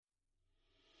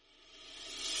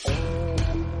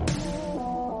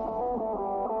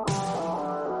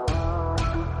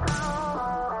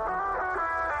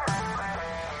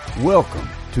Welcome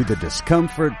to the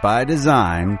Discomfort by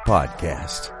Design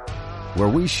podcast, where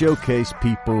we showcase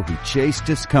people who chase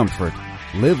discomfort,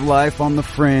 live life on the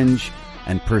fringe,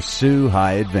 and pursue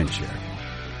high adventure.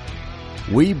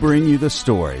 We bring you the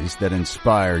stories that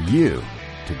inspire you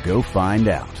to go find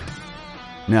out.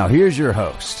 Now here's your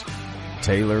host,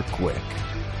 Taylor Quick.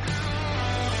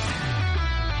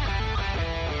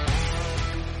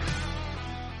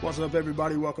 What's up,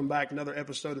 everybody? Welcome back to another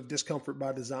episode of Discomfort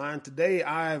by Design. Today,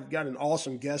 I've got an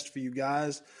awesome guest for you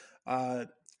guys.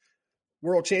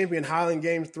 World champion Highland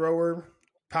Games thrower,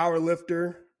 power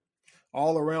lifter,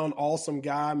 all-around awesome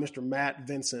guy, Mr. Matt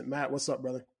Vincent. Matt, what's up,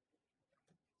 brother?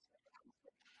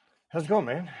 How's it going,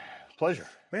 man? Pleasure.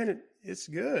 Man, it's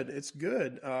good. It's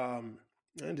good. And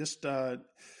just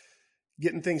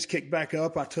getting things kicked back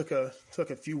up. I took a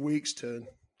few weeks to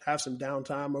have some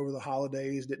downtime over the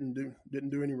holidays. Didn't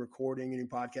do any recording, any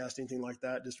podcasting, anything like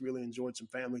that. Just really enjoyed some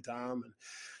family time.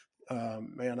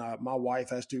 And my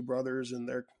wife has two brothers, and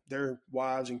their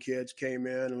wives and kids came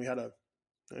in, and we had it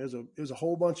was a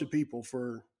whole bunch of people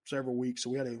for several weeks. So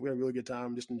we had a really good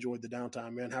time. Just enjoyed the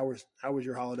downtime, man. How was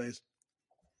your holidays?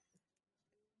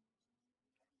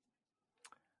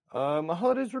 My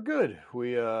holidays were good.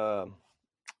 We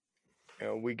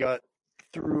got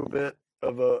through a bit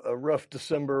of a rough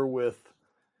December with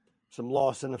some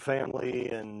loss in the family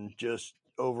and just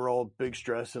overall big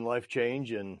stress and life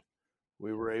change. And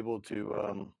we were able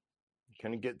to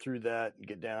kind of get through that,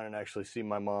 get down and actually see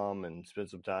my mom and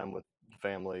spend some time with the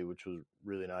family, which was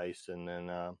really nice. And then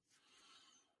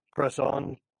press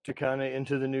on to kind of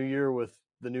into the new year with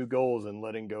the new goals and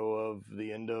letting go of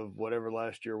the end of whatever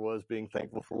last year was, being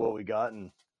thankful for what we got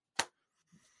and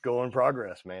go in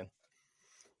progress, man.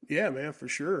 Yeah, man, for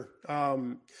sure.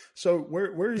 So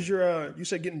where's your, you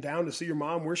said getting down to see your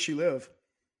mom, where's she live?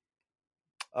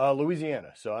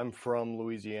 Louisiana. So I'm from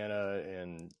Louisiana,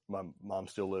 and my mom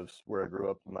still lives where I grew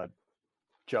up, in my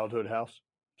childhood house,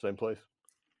 same place.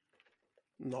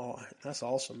 No, that's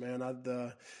awesome, man.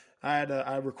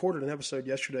 I recorded an episode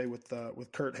yesterday with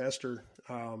Kurt Hester,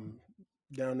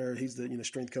 down there. He's the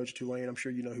strength coach at Tulane. I'm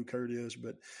sure you know who Kurt is,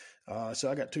 but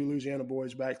so I got two Louisiana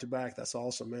boys back to back. That's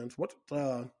awesome, man.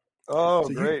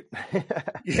 Great.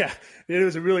 Yeah, it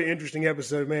was a really interesting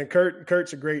episode, man.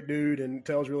 Kurt's a great dude and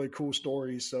tells really cool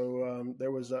stories. So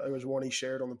there was one he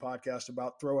shared on the podcast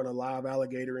about throwing a live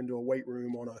alligator into a weight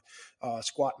room on a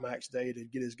squat max day to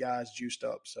get his guys juiced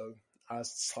up. So I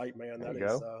was like, man,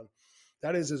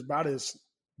 that is about as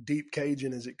deep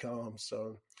Cajun as it comes.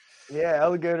 So yeah,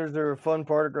 alligators are a fun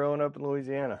part of growing up in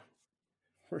Louisiana.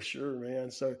 For sure,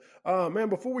 man. So, man,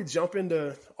 before we jump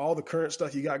into all the current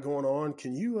stuff you got going on,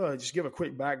 can you just give a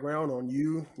quick background on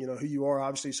you, who you are?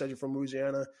 Obviously, you said you're from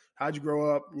Louisiana. How'd you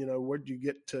grow up? Where did you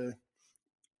get to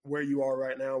where you are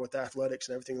right now with athletics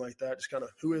and everything like that? Just kind of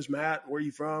who is Matt? Where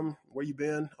you from? Where you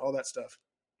been? All that stuff.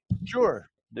 Sure.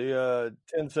 The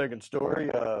 10-second story.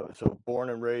 So born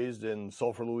and raised in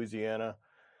Sulphur, Louisiana.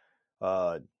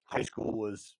 High school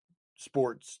was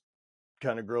sports.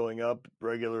 Kind of growing up,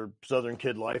 regular Southern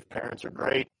kid life. Parents are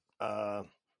great.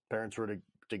 Parents were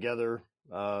together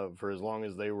for as long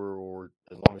as they were, or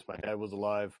as long as my dad was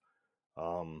alive.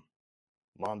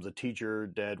 Mom's a teacher.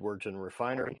 Dad worked in a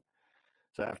refinery.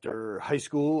 So after high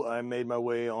school, I made my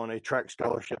way on a track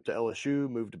scholarship to LSU,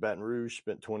 moved to Baton Rouge,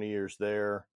 spent 20 years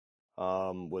there.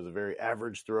 Was a very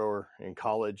average thrower in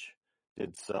college.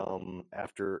 Did some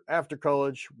after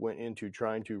college, went into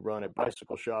trying to run a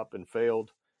bicycle shop and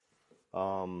failed.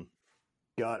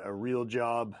 Got a real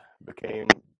job,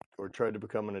 tried to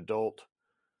become an adult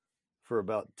for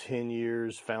about 10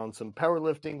 years, found some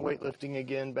powerlifting, weightlifting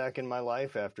again back in my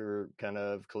life after kind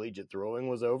of collegiate throwing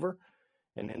was over,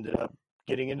 and ended up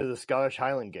getting into the Scottish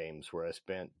Highland Games, where I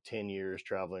spent 10 years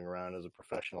traveling around as a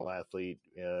professional athlete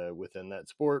within that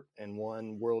sport, and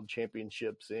won world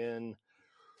championships in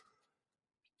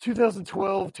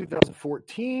 2012,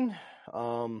 2014,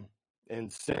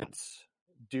 and since,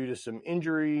 due to some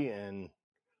injury and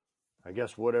I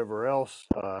guess whatever else,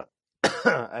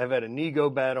 I've had a knee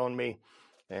go bad on me,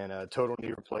 and a total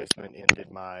knee replacement ended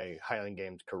my Highland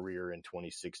Games career in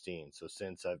 2016. So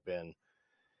since, I've been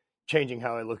changing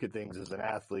how I look at things as an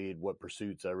athlete, what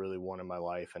pursuits I really want in my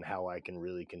life, and how I can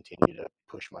really continue to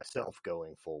push myself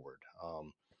going forward.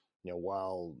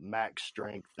 While max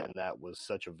strength and that was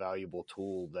such a valuable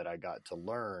tool that I got to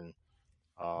learn,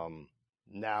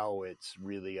 now it's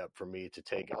really up for me to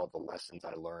take all the lessons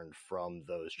I learned from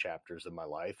those chapters of my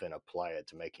life and apply it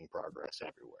to making progress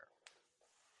everywhere.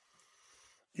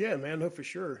 Yeah, man, no, for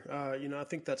sure. I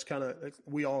think that's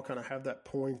we all kind of have that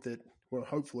point that, well,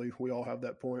 hopefully we all have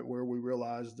that point where we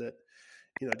realize that,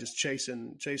 just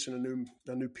chasing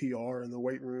a new PR in the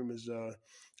weight room is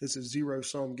it's a zero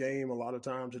sum game. A lot of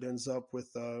times it ends up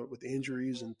with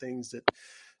injuries and things that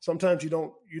sometimes you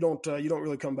don't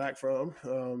really come back from.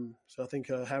 So I think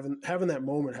having that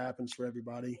moment happens for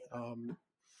everybody.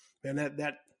 And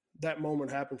that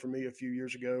moment happened for me a few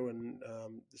years ago, and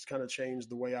it's kind of changed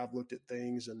the way I've looked at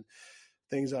things and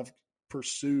things I've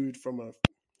pursued from a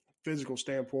physical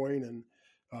standpoint. And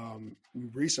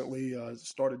recently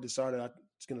decided I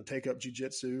was going to take up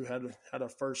jujitsu. Had a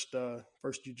first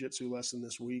jujitsu lesson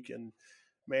this week, and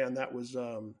man, that was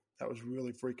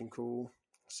really freaking cool.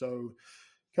 So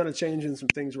kind of changing some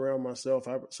things around myself,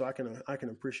 so I can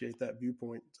appreciate that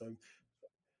viewpoint.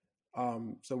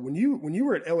 So when you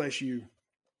were at LSU,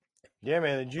 yeah,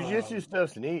 man, the jiu-jitsu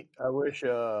stuff's neat. I wish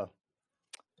my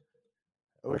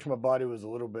body was a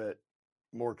little bit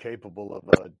more capable of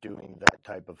doing that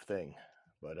type of thing,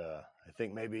 but I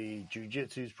think maybe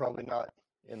jiu-jitsu is probably not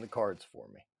in the cards for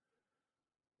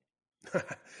me.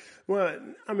 Well,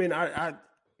 I mean, I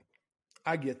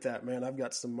get that, man. I've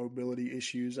got some mobility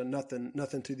issues, and nothing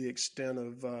to the extent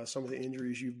of some of the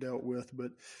injuries you've dealt with,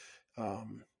 but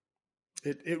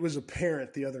it was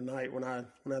apparent the other night when I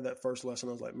had that first lesson.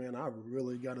 I was like, man, I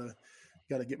really gotta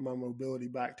get my mobility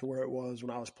back to where it was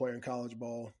when I was playing college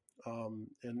ball,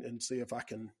 and see if I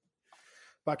can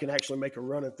actually make a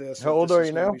run at this. How If old this are is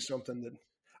you going to now? be something that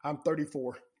I'm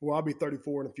 34. Well, I'll be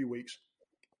 34 in a few weeks.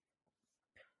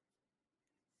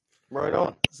 Right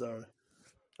on. So,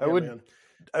 I yeah, would man.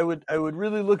 I would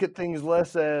really look at things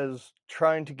less as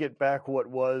trying to get back what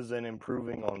was and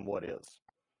improving on what is.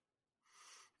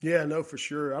 Yeah, no, for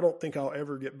sure. I don't think I'll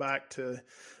ever get back to,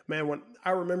 man. When I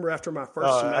remember after my first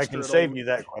I semester can at save Ole, you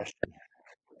that question.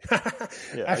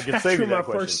 Yeah, I can save after you my that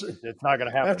question. first It's not going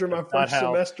to happen. after my first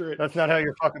semester That's not how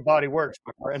your fucking body works,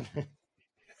 my friend.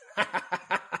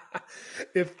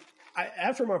 if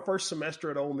after my first semester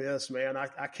at Ole Miss, man,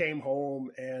 I came home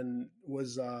and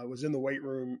was in the weight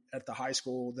room at the high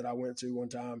school that I went to one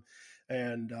time,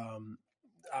 and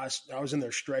I was in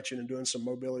there stretching and doing some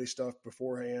mobility stuff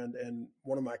beforehand, and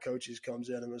one of my coaches comes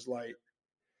in and was like,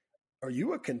 "Are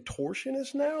you a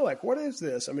contortionist now? Like, what is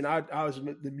this?" I mean, I was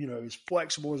as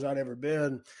flexible as I'd ever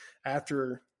been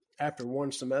after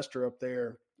one semester up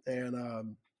there,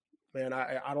 and man,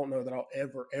 I don't know that I'll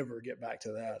ever get back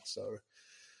to that. So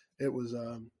it was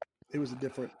a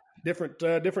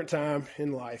different time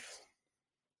in life.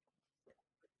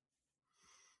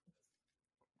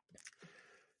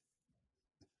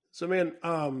 So man,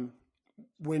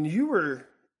 when you were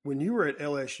at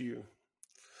LSU,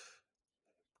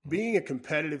 being a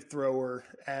competitive thrower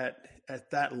at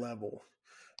that level,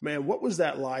 man, what was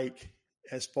that like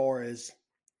as far as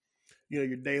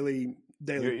your daily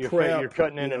You're prep,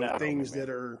 cutting in and out on me, things man.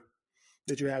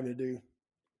 that you're having to do?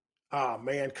 Oh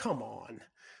man, come on.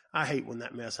 I hate when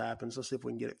that mess happens. Let's see if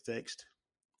we can get it fixed.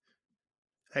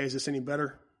 Hey, is this any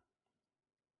better?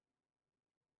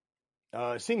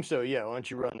 It seems so. Yeah. Why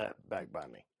don't you run that back by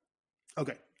me?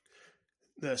 Okay.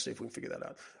 Let's see if we can figure that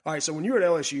out. All right. So when you were at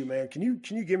LSU, man, can you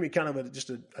give me kind of just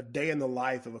a day in the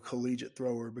life of a collegiate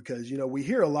thrower? Because we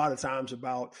hear a lot of times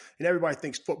about, and everybody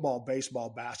thinks football, baseball,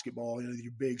 basketball,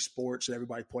 your big sports that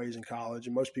everybody plays in college,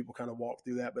 and most people kind of walk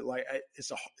through that. But like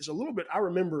it's a little bit. I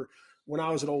remember when I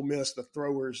was at Ole Miss, the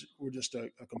throwers were just a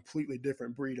completely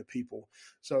different breed of people.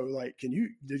 So like, can you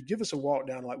give us a walk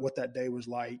down like what that day was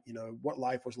like? What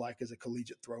life was like as a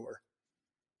collegiate thrower?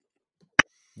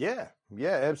 Yeah.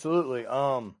 Yeah. Absolutely.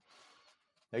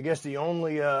 I guess the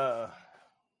only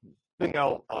thing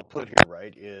I'll put here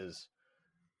right is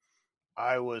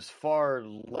I was far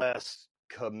less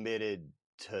committed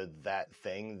to that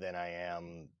thing than I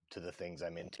am to the things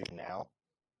I'm into now.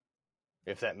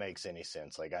 If that makes any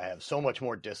sense. Like I have so much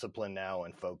more discipline now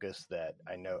and focus that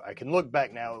I know I can look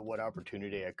back now at what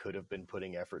opportunity I could have been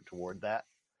putting effort toward that.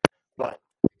 But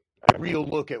a real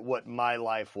look at what my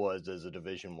life was as a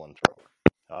Division I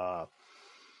thrower.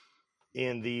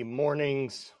 In the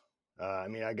mornings,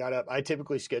 I got up. I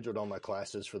typically scheduled all my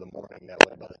classes for the morning. That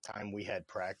way, by the time we had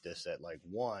practice at like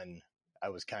 1, I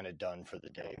was kind of done for the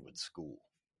day with school.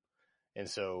 And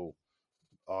so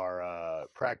our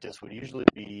practice would usually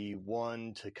be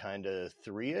 1 to kind of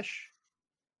 3-ish.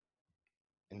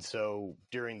 And so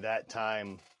during that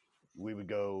time, we would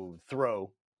go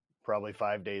throw probably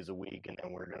 5 days a week, and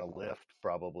then we're going to lift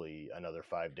probably another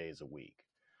 5 days a week.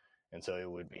 And so it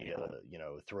would be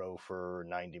throw for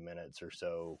 90 minutes or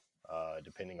so,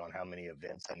 depending on how many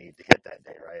events I need to hit that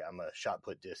day, right? I'm a shot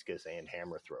put, discus, and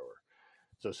hammer thrower.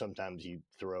 So sometimes you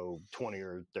throw 20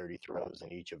 or 30 throws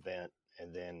in each event,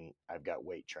 and then I've got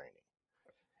weight training.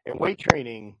 And weight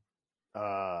training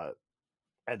at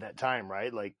that time,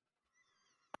 right? Like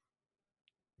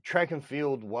track and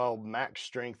field, while max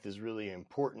strength is really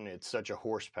important, it's such a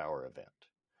horsepower event.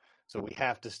 So we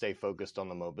have to stay focused on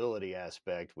the mobility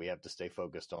aspect. We have to stay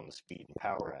focused on the speed and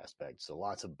power aspect. So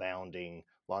lots of bounding,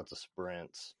 lots of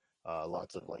sprints,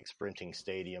 lots of like sprinting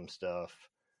stadium stuff,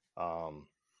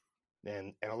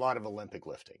 and a lot of Olympic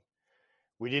lifting.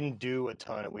 We didn't do a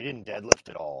ton. We didn't deadlift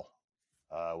at all,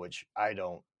 which I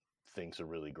don't think's a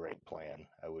really great plan.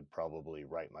 I would probably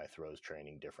write my throws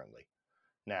training differently.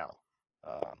 Now,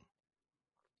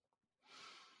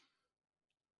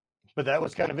 but that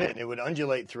was kind of it. And it would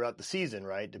undulate throughout the season,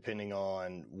 right? Depending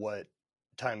on what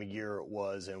time of year it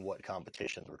was and what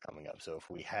competitions were coming up. So if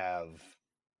we have,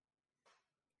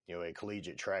 a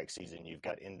collegiate track season, you've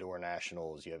got indoor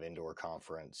nationals, you have indoor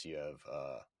conference, you have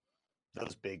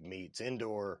those big meets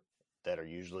indoor that are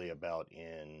usually about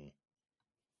in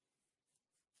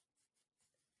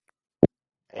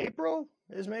April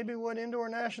is maybe what indoor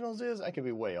nationals is. I could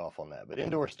be way off on that, but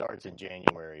indoor starts in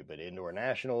January, but indoor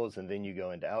nationals, and then you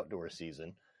go into outdoor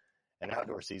season, and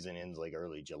outdoor season ends like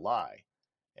early July.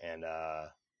 And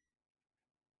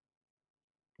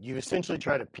you essentially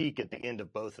try to peak at the end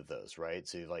of both of those, right?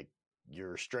 So like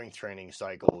your strength training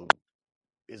cycle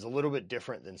is a little bit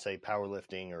different than say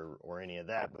powerlifting or any of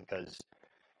that, because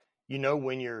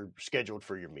when you're scheduled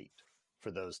for your meet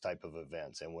for those type of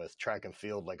events. And with track and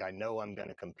field, like I know I'm going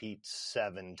to compete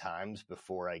 7 times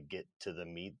before I get to the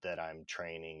meet that I'm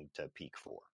training to peak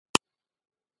for.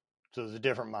 So there's a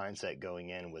different mindset going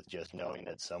in with just knowing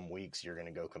that some weeks you're going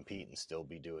to go compete and still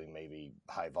be doing maybe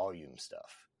high volume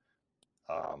stuff.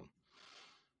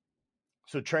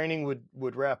 So training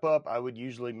would wrap up. I would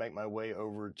usually make my way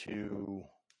over to,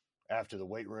 after the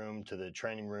weight room, to the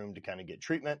training room to kind of get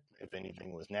treatment if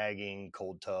anything was nagging,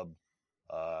 cold tub,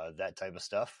 that type of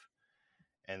stuff.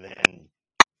 And then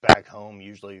back home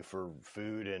usually for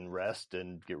food and rest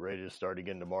and get ready to start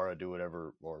again tomorrow, do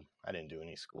whatever. Or I didn't do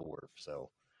any schoolwork, so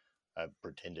I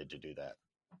pretended to do that.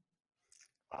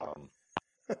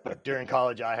 But during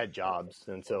college I had jobs,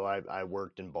 and so I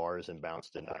worked in bars and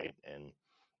bounced at night and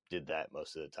did that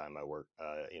most of the time I worked,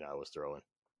 I was throwing.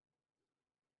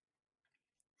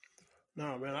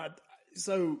 No, man.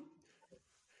 So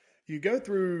you go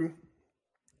through,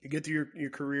 you get to your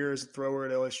career as a thrower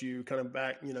at LSU, kind of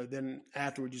back, then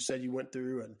afterwards you said you went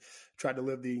through and tried to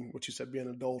live what you said, be an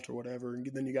adult or whatever. And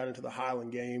then you got into the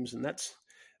Highland Games. And that's,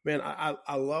 man,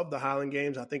 I love the Highland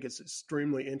Games. I think it's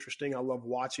extremely interesting. I love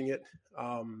watching it.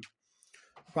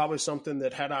 Probably something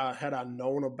that had I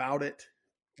known about it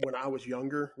when I was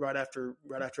younger, right after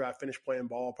I finished playing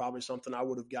ball, probably something I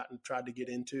would have tried to get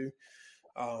into.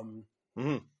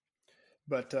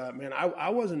 But man, I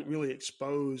wasn't really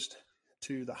exposed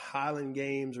to the Highland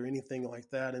Games or anything like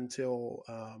that until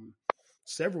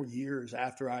several years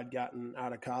after I'd gotten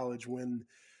out of college. When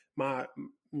I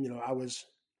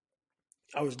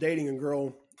was dating a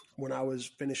girl when I was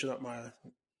finishing up my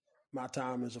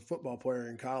time as a football player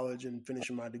in college and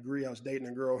finishing my degree. I was dating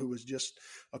a girl who was just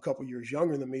a couple years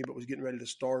younger than me, but was getting ready to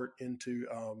start into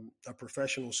a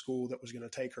professional school that was going to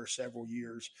take her several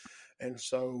years. And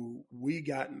so we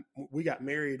got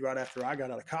married right after I got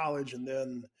out of college. And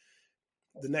then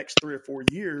the next 3 or 4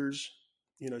 years,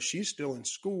 she's still in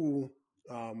school,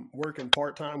 working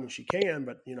part-time when she can,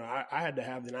 but I had to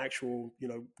have an actual,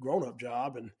 grown-up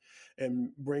job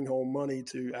and bring home money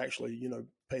to actually,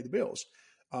 pay the bills.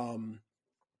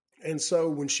 And so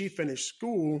when she finished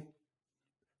school,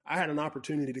 I had an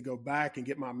opportunity to go back and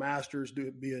get my master's,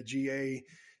 be a GA,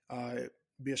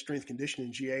 be a strength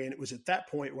conditioning GA. And it was at that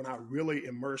point when I really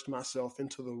immersed myself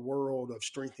into the world of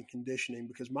strength and conditioning,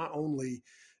 because my only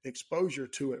exposure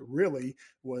to it really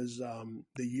was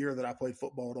the year that I played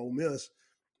football at Ole Miss,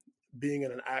 being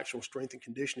in an actual strength and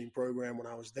conditioning program when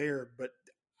I was there. But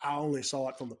I only saw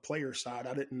it from the player side.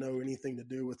 I didn't know anything to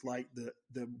do with like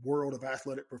the world of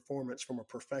athletic performance from a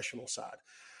professional side.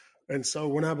 And so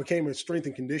when I became a strength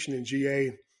and conditioning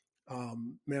GA,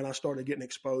 man, I started getting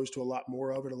exposed to a lot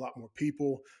more of it, a lot more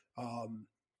people.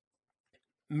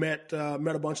 Met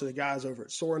a bunch of the guys over at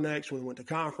Sorinex when we went to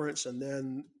conference, and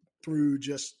then through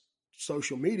just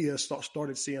social media,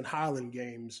 started seeing Highland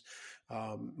Games,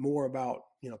 more about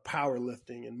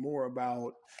powerlifting and more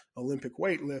about Olympic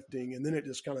weightlifting, and then it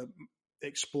just kind of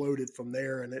exploded from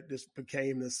there, and it just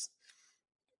became this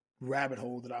rabbit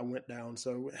hole that I went down.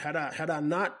 So had I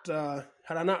not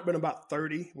been about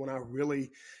 30 when I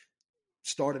really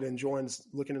started enjoying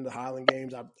looking into Highland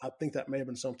Games, I think that may have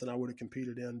been something I would have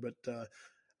competed in, but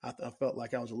I felt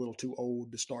like I was a little too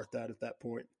old to start that at that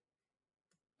point.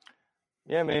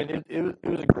 Yeah, man, it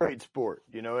was a great sport.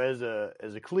 As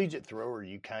a collegiate thrower,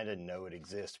 you kind of know it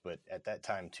exists, but at that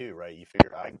time too, right? You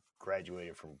figure I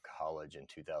graduated from college in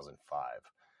 2005.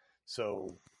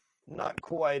 So not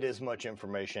quite as much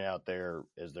information out there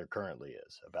as there currently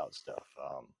is about stuff.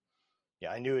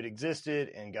 Yeah, I knew it existed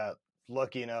and got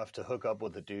lucky enough to hook up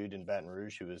with a dude in Baton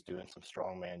Rouge who was doing some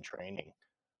strongman training.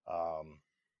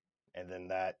 And then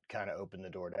that kind of opened the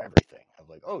door to everything. I was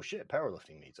like, oh shit,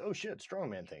 powerlifting meets. Oh shit,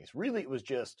 strongman things. Really, it was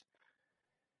just,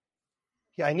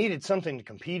 yeah, I needed something to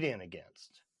compete in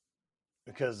against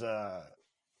because, man,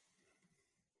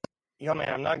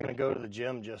 I'm not going to go to the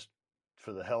gym just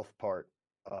for the health part.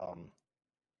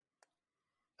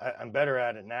 I'm better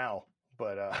at it now,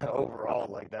 but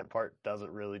overall, like that part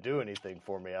doesn't really do anything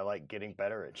for me. I like getting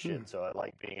better at shit, so I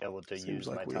like being able to Seems use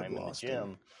like my we have time in the lost him.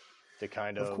 gym to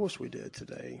kind Of of course we did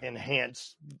today.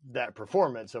 enhance that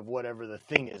performance of whatever the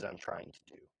thing is I'm trying to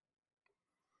do.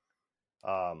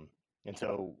 And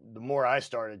so the more I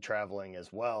started traveling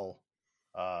as well,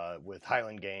 with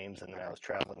Highland Games, and then I was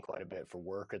traveling quite a bit for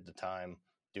work at the time,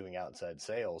 doing outside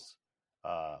sales.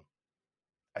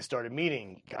 I started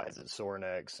meeting guys at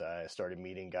Sorinex. I started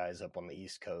meeting guys up on the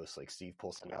East Coast, like Steve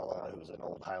Pulcinella, who was an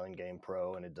old Highland Game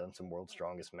pro and had done some World's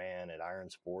Strongest Man at Iron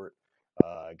Sport.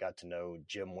 I got to know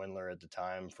Jim Windler at the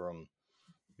time from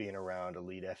being around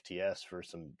Elite FTS for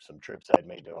some trips I'd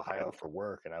made to Ohio for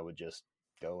work, and I would just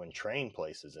go and train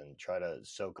places and try to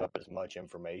soak up as much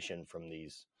information from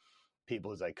these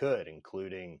people as I could,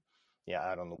 including,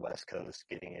 out on the West Coast,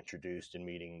 getting introduced and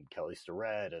meeting Kelly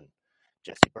Starrett and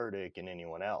Jesse Burdick and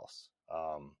anyone else.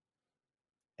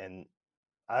 And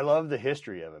I love the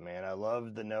history of it, man. I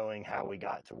love the knowing how we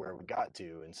got to where we got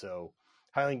to. And so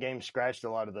Highland Games scratched a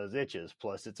lot of those itches.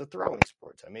 Plus, it's a throwing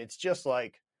sport. I mean, it's just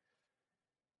like,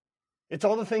 it's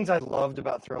all the things I loved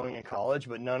about throwing in college,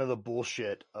 but none of the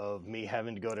bullshit of me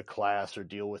having to go to class or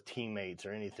deal with teammates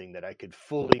or anything that I could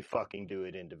fully fucking do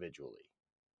it individually.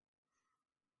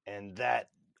 And that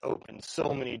opens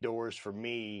so many doors for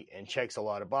me and checks a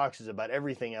lot of boxes about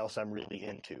everything else I'm really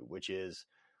into, which is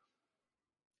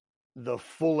the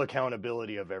full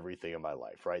accountability of everything in my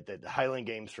life, right? That the Highland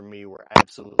Games for me were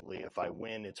absolutely, if I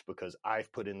win, it's because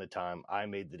I've put in the time, I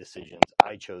made the decisions,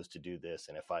 I chose to do this.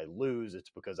 And if I lose, it's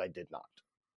because I did not.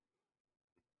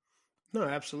 No,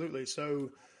 absolutely. So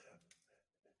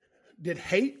did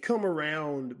hate come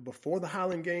around before the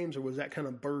Highland Games, or was that kind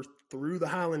of birthed through the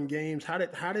Highland Games? How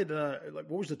did like,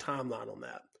 what was the timeline on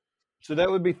that? So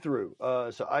that would be through.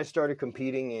 So I started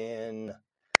competing in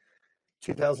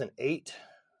 2008.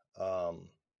 I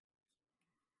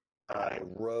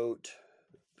wrote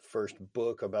the first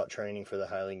book about training for the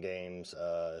Highland Games.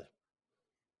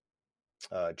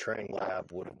 Training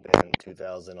Lab would have been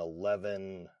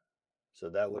 2011. So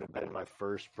that would have been my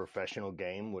first professional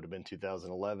game, would have been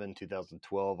 2011.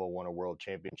 2012, I won a world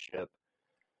championship.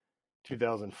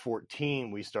 2014,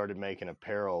 we started making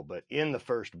apparel. But in the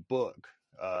first book,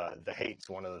 the hate's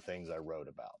one of the things I wrote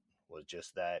about, was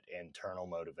just that internal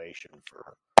motivation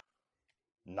for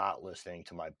not listening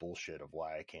to my bullshit of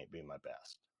why I can't be my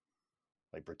best.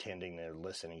 Like pretending they're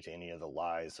listening to any of the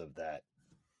lies of that,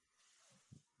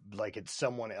 like it's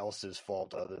someone else's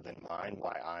fault other than mine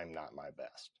why I'm not my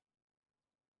best.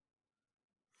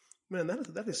 Man,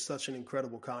 that is such an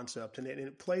incredible concept, and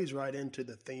it plays right into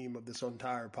the theme of this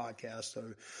entire podcast.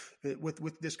 So,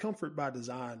 with discomfort by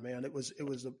design, man, it was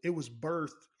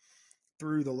birthed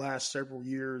through the last several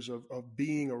years of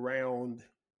being around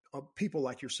people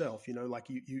like yourself. You know, like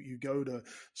you go to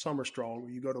Summer Strong, or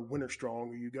you go to Winter Strong,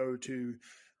 or you go to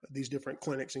these different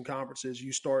clinics and conferences.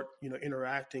 You start,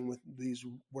 interacting with these,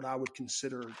 what I would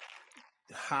consider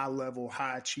high level,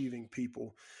 high achieving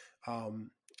people.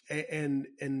 Um, and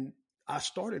I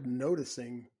started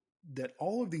noticing that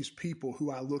all of these people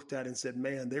who I looked at and said,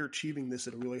 man, they're achieving this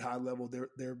at a really high level.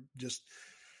 They're just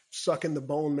sucking the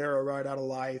bone marrow right out of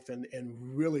life and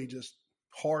really just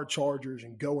hard chargers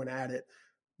and going at it.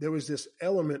 There was this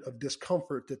element of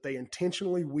discomfort that they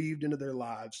intentionally weaved into their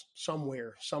lives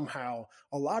somewhere, somehow,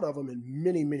 a lot of them in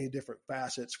many, many different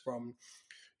facets, from,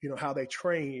 how they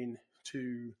train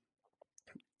to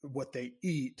what they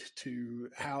eat to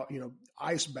how,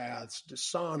 ice baths to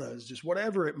saunas, just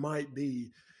whatever it might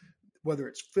be, whether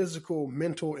it's physical,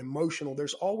 mental, emotional,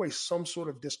 there's always some sort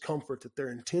of discomfort that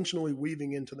they're intentionally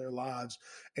weaving into their lives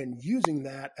and using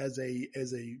that as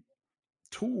a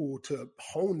tool to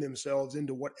hone themselves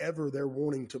into whatever they're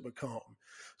wanting to become,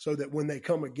 so that when they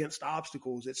come against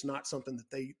obstacles, it's not something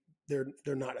that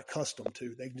they're not accustomed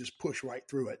to. They can just push right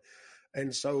through it.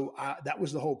 And so that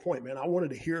was the whole point, man. I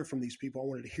wanted to hear from these people. I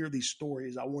wanted to hear these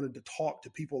stories. I wanted to talk to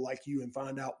people like you and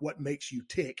find out what makes you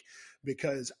tick,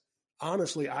 because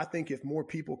honestly, I think if more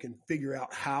people can figure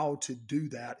out how to do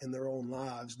that in their own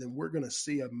lives, then we're going to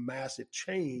see a massive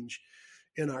change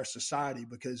in our society.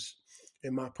 Because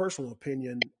in my personal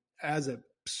opinion, as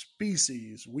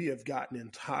species, we have gotten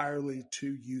entirely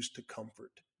too used to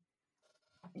comfort.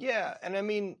 Yeah, and I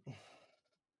mean,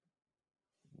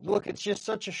 look, it's just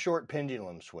such a short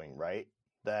pendulum swing, right?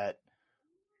 That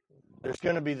there's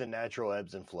going to be the natural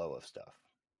ebbs and flow of stuff.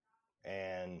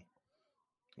 And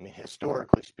I mean,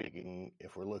 historically speaking,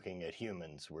 if we're looking at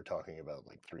humans, we're talking about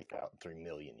like 3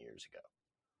 million years ago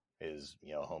is,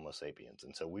 Homo sapiens.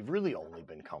 And so we've really only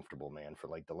been comfortable, man, for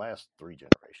like the last 3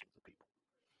 generations of people.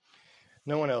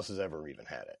 No one else has ever even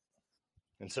had it.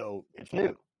 And so it's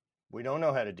new. We don't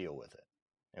know how to deal with it.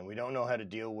 And we don't know how to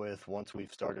deal with, once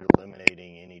we've started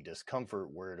eliminating any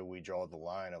discomfort, where do we draw the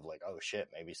line of like, oh shit,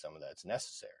 maybe some of that's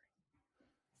necessary.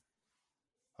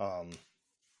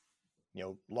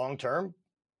 Long term,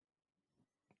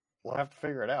 we'll have to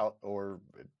figure it out, or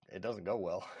it doesn't go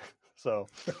well. So,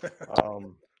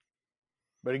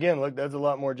 but again, look, that's a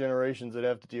lot more generations that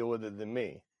have to deal with it than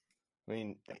me. I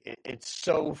mean, it's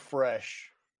so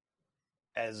fresh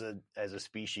as a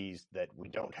species that we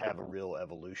don't have a real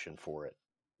evolution for it.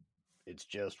 It's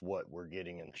just what we're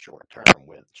getting in the short term,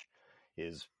 which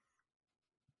is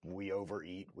we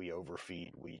overeat, we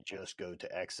overfeed, we just go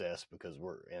to excess because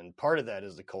and part of that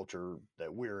is the culture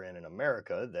that we're in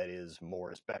America, that is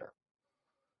more is better.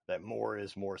 That more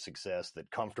is more success, that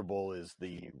comfortable is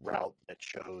the route that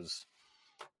shows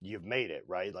you've made it,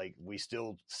 right? Like, we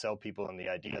still sell people on the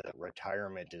idea that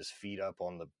retirement is feet up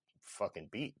on the fucking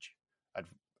beach.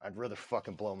 I'd rather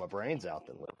fucking blow my brains out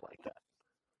than live like that.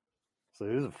 So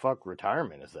who the fuck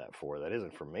retirement is that for? That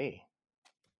isn't for me.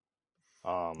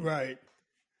 Right.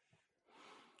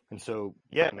 And so,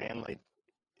 yeah, man, like,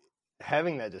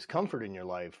 having that discomfort in your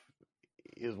life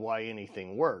is why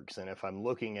anything works. And if I'm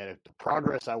looking at the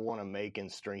progress I want to make in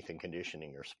strength and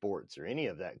conditioning or sports or any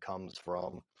of that, comes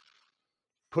from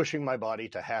pushing my body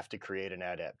to have to create an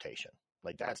adaptation.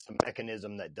 Like, that's the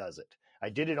mechanism that does it. I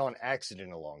did it on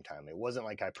accident a long time. It wasn't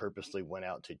like I purposely went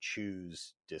out to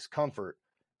choose discomfort.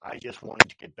 I just wanted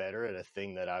to get better at a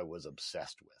thing that I was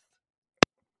obsessed with.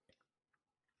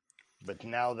 But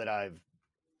now that I've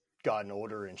gotten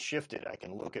older and shifted, I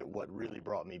can look at what really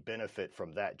brought me benefit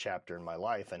from that chapter in my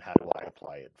life and how do I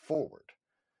apply it forward.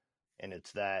 And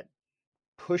it's that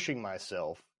pushing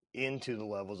myself into the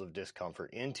levels of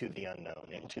discomfort, into the unknown,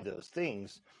 into those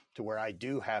things to where I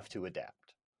do have to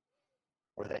adapt.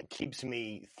 Or that keeps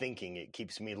me thinking, it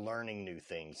keeps me learning new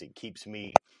things, it keeps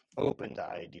me open to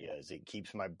ideas, it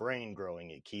keeps my brain growing,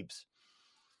 it keeps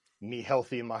me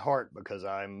healthy in my heart because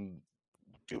I'm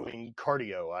doing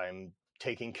cardio, I'm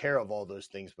taking care of all those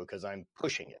things because I'm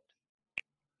pushing it.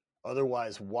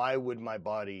 Otherwise, why would my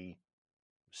body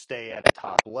stay at a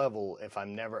top level if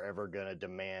I'm never ever going to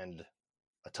demand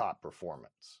a top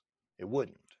performance? It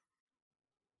wouldn't.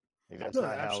 Like, that's No,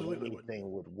 not how absolutely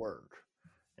anything would work.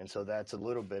 And so that's a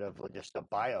little bit of just a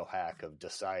biohack of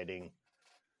deciding,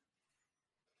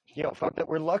 fuck that.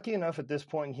 We're lucky enough at this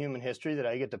point in human history that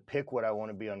I get to pick what I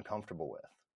want to be uncomfortable with.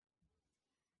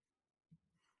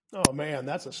 Oh man,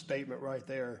 that's a statement right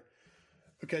there.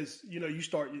 Because you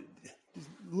start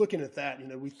looking at that.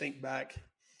 We think back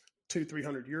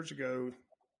 200-300 years ago.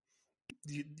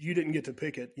 You didn't get to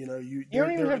pick it. You You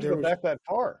don't even have to there go was. back that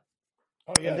far.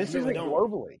 Oh yeah, And this you really isn't don't.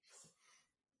 globally,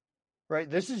 right?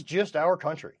 This is just our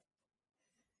country.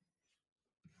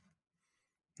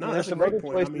 No, There's that's a some great other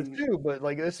point. I places mean, too, but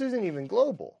like, this isn't even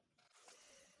global.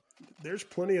 there's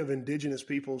plenty of indigenous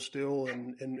people still,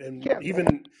 and Yeah,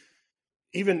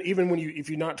 even when if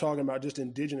you're not talking about just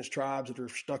indigenous tribes that are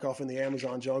stuck off in the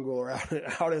Amazon jungle or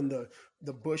out in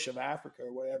the bush of Africa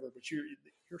or whatever, but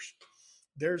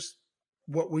there's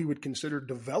what we would consider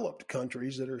developed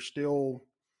countries that are still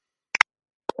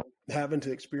having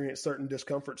to experience certain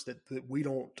discomforts that we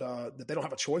don't that they don't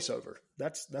have a choice over.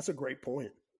 That's a great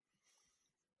point.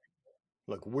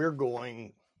 look, we're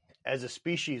going, as a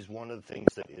species, one of the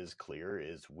things that is clear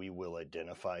is we will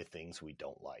identify things we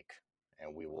don't like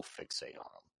and we will fixate on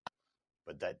them.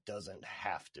 But that doesn't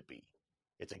have to be.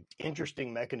 It's an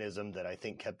interesting mechanism that I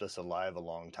think kept us alive a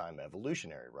long time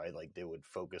evolutionary, right? Like, they would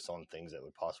focus on things that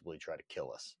would possibly try to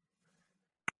kill us.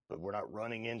 But we're not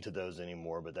running into those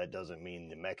anymore, but that doesn't mean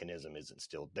the mechanism isn't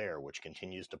still there, which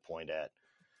continues to point at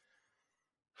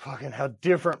fucking how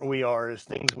different we are as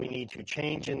things we need to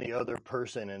change in the other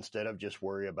person instead of just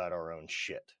worry about our own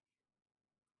shit.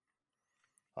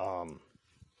 And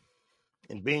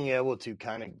being able to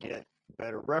kind of get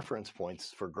better reference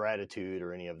points for gratitude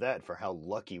or any of that, for how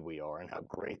lucky we are and how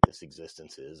great this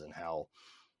existence is and how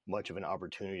much of an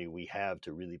opportunity we have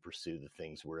to really pursue the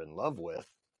things we're in love with,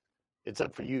 it's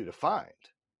up for you to find.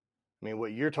 I mean,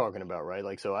 what you're talking about, right?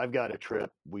 Like, so I've got a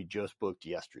trip we just booked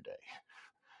yesterday.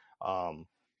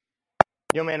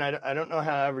 Man, I don't know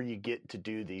however you get to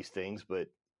do these things, but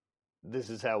this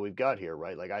is how we've got here,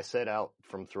 right? Like I set out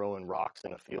from throwing rocks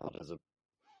in a field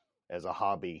as a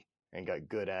hobby and got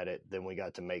good at it. Then we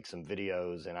got to make some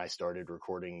videos, and I started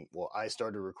recording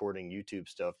YouTube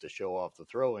stuff to show off the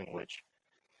throwing, which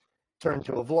turned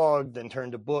to a vlog, then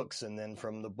turned to books, and then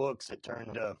from the books it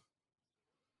turned to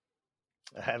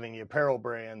having the apparel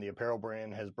brand. The apparel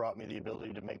brand has brought me the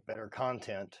ability to make better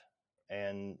content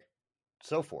and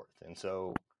so forth. And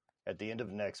so at the end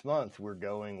of next month, we're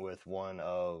going with one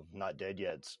of Not Dead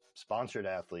Yet's sponsored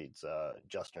athletes,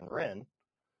 Justin Wren.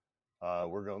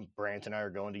 Brant and I are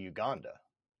going to Uganda.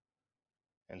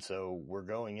 And so we're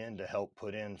going in to help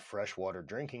put in freshwater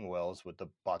drinking wells with the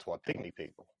Botswana Pygmy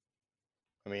people.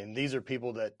 I mean, these are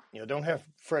people that, don't have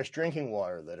fresh drinking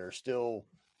water, that are still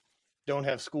don't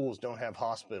have schools, don't have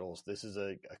hospitals. This is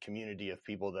a community of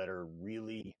people that are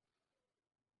really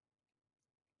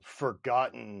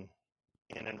forgotten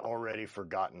in an already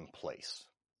forgotten place.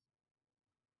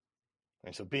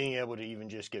 And so being able to even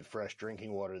just get fresh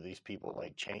drinking water to these people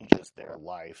changes their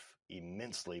life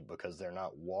immensely, because they're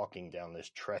not walking down this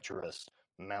treacherous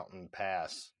mountain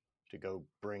pass to go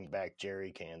bring back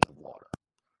jerry cans of water.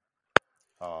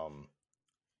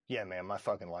 Yeah, man, my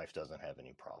fucking life doesn't have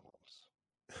any problems.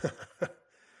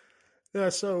 Yeah,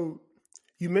 so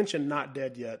you mentioned Not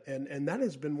Dead Yet, and that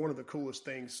has been one of the coolest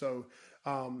things. So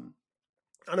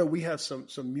I know we have some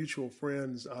mutual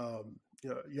friends,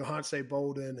 Johanse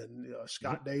Bolden and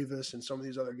Scott Davis, and some of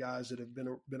these other guys that have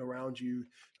been around you,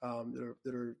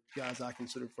 that are guys I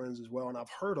consider friends as well. And I've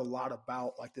heard a lot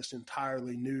about this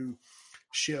entirely new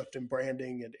shift in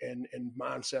branding and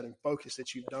mindset and focus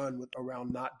that you've done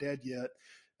around Not Dead Yet.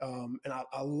 And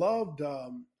I loved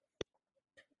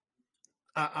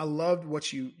I loved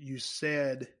what you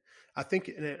said. I think,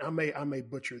 and I may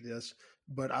butcher this,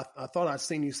 but I thought I'd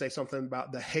seen you say something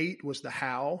about the hate was the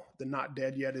how, the Not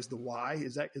Dead Yet is the why.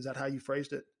 Is that how you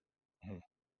phrased it?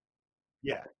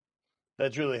 Yeah,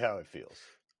 that's really how it feels.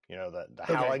 The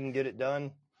how Okay. I can get it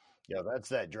done. That's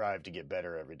that drive to get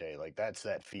better every day. That's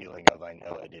that feeling of, I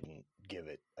know I didn't give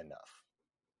it enough.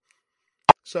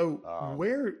 So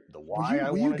where The will why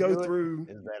I you want to go do it through?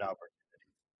 is that opportunity.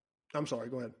 I'm sorry.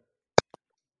 Go ahead.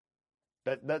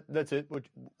 That's it. What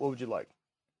would you like?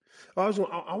 I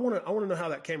want to know how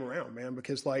that came around, man,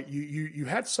 because you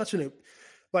had such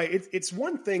it's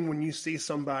one thing when you see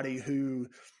somebody who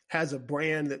has a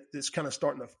brand that's kind of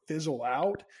starting to fizzle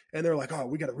out, and they're like, oh,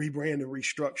 we got to rebrand and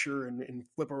restructure and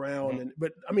flip around. Mm-hmm.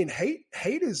 But I mean, hate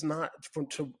is not,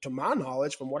 to my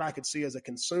knowledge, from what I could see as a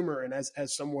consumer and as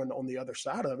someone on the other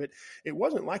side of it, it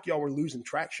wasn't like y'all were losing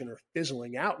traction or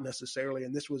fizzling out necessarily.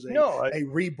 And this was No, a I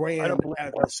rebrand don't believe out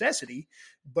of that. necessity.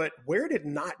 But where did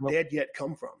Not Well, Dead Yet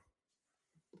come from?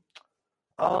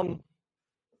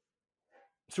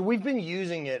 So we've been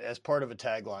using it as part of a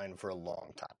tagline for a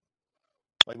long time.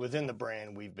 Within the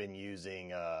brand, we've been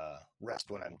using "Rest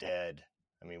When I'm Dead."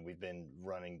 I mean, we've been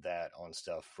running that on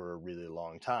stuff for a really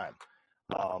long time.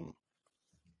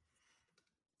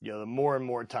 The more and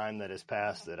more time that has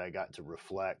passed, that I got to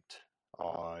reflect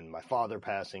on my father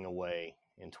passing away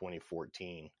in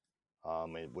 2014,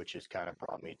 which has kind of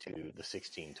brought me to the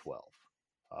 1612.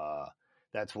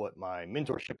 That's what my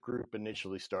mentorship group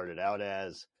initially started out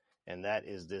as, and that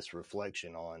is this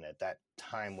reflection on, at that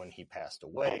time when he passed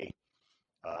away,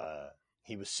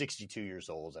 he was 62 years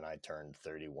old, and I turned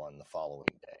 31 the following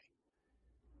day.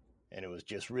 And it was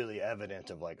just really evident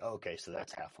of okay, so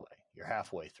that's halfway. You're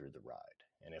halfway through the ride.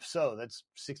 And if so, that's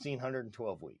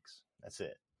 1,612 weeks. That's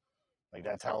it.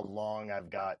 That's how long I've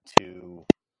got to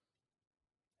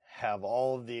have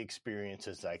all of the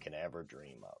experiences I can ever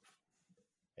dream of.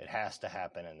 It has to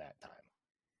happen in that time.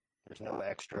 There's no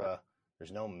extra.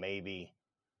 There's no maybe.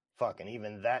 Fucking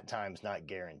even that time's not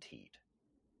guaranteed.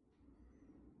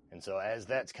 And so as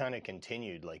that's kind of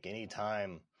continued,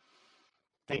 anytime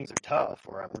things are tough,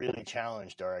 or I'm really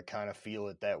challenged, or I kind of feel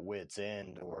at that wit's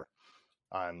end, or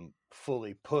I'm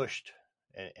fully pushed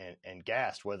and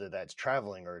gassed, whether that's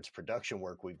traveling or it's production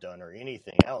work we've done or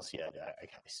anything else yet, I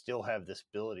still have this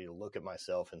ability to look at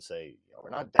myself and say, we're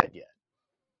not dead yet.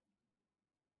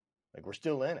 We're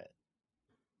still in it.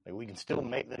 We can still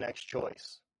make the next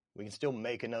choice. We can still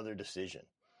make another decision.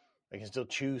 I can still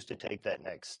choose to take that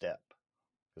next step,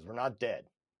 because we're not dead.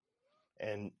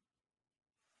 And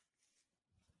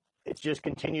it's just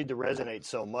continued to resonate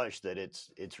so much that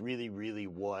it's really, really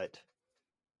what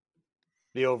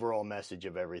the overall message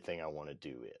of everything I want to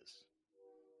do is.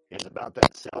 It's about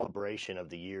that celebration of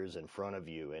the years in front of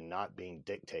you and not being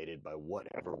dictated by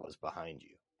whatever was behind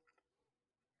you.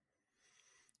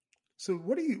 So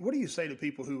what do you say to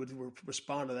people who would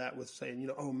respond to that with saying,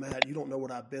 oh Matt, you don't know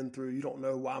what I've been through. You don't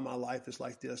know why my life is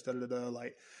like this. Da da da.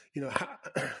 Like, how,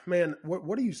 man,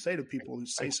 what do you say to people who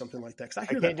say something like that? Because I I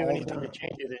hear that can't do all the anything to time.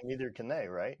 change it, and neither can they,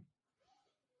 right?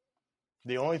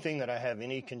 The only thing that I have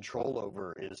any control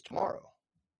over is tomorrow.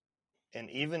 And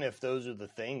even if those are the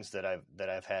things that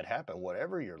I've had happen,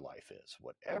 whatever your life is,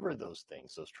 whatever those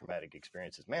things, those traumatic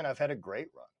experiences, man, I've had a great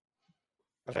run.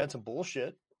 I've had some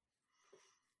bullshit,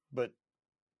 but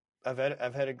I've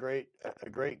had a great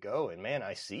go, and man,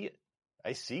 I see it.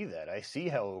 I see that. I see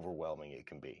how overwhelming it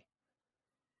can be.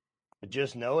 But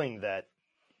just knowing that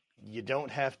you don't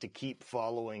have to keep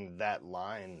following that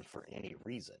line for any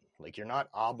reason. Like, you're not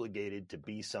obligated to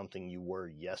be something you were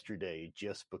yesterday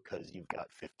just because you've got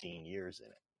 15 years in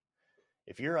it.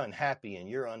 If you're unhappy and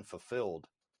you're unfulfilled,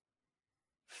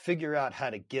 figure out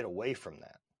how to get away from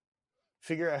that.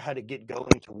 Figure out how to get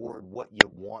going toward what you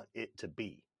want it to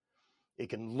be. It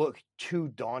can look too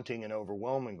daunting and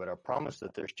overwhelming, but I promise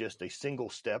that there's just a single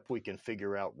step we can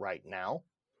figure out right now,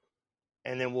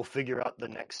 and then we'll figure out the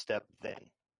next step then.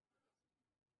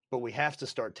 But we have to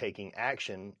start taking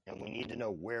action, and we need to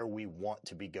know where we want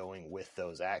to be going with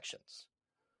those actions.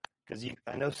 Because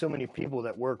I know so many people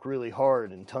that work really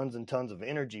hard and tons of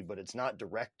energy, but it's not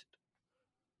directed.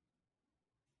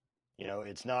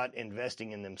 It's not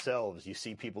investing in themselves. You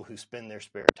see people who spend their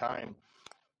spare time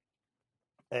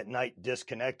at night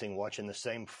disconnecting, watching the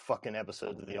same fucking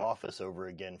episodes of The Office over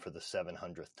again for the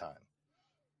 700th time.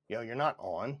 You're not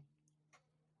on.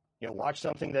 Watch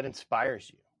something that inspires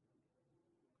you.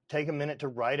 Take a minute to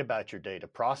write about your day, to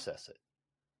process it.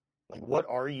 Like, what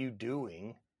are you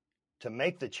doing to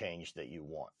make the change that you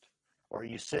want? Or are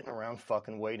you sitting around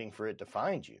fucking waiting for it to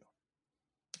find you?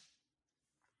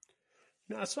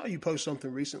 I saw you post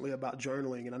something recently about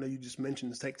journaling, and I know you just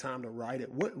mentioned to take time to write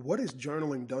it. What has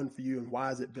journaling done for you, and why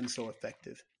has it been so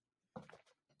effective?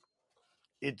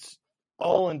 It's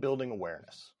all in building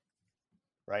awareness,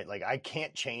 right? Like, I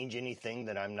can't change anything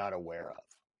that I'm not aware of.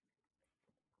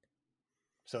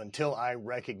 So until I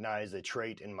recognize a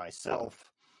trait in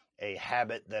myself, a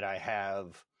habit that I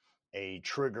have, a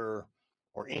trigger,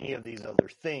 or any of these other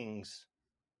things,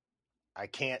 I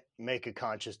can't make a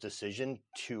conscious decision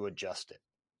to adjust it.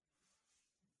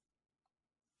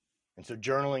 And so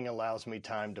journaling allows me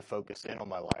time to focus in on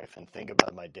my life and think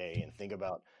about my day and think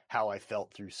about how I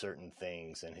felt through certain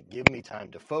things, and give me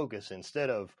time to focus instead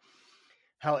of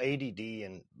how ADD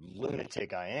and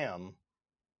lunatic I am,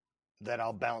 that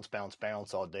I'll bounce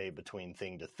all day between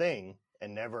thing to thing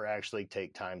and never actually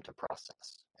take time to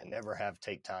process, and never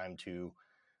take time to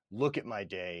look at my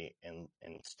day, and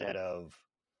instead of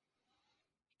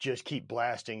just keep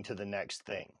blasting to the next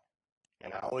thing.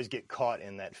 And I always get caught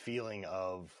in that feeling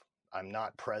of I'm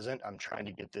not present. I'm trying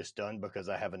to get this done because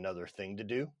I have another thing to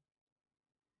do.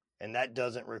 And that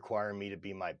doesn't require me to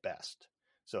be my best.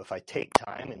 So if I take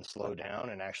time and slow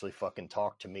down and actually fucking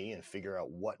talk to me and figure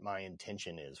out what my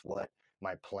intention is, what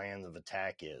my plan of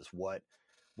attack is, what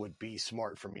would be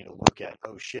smart for me to look at,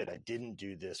 oh shit, I didn't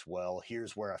do this well.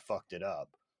 Here's where I fucked it up.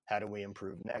 How do we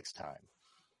improve next time?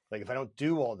 Like, if I don't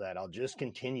do all that, I'll just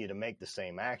continue to make the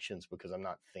same actions because I'm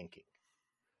not thinking.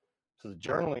 So the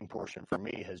journaling portion for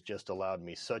me has just allowed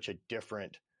me such a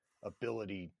different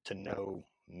ability to know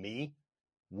me,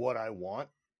 what I want,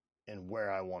 and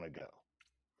where I want to go.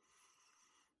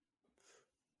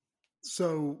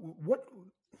 So let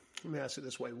me ask it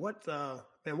this way. What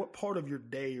part of your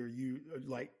day are you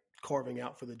like carving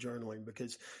out for the journaling?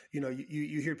 Because,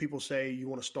 you hear people say you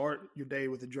want to start your day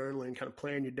with the journaling, kind of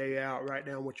plan your day out, write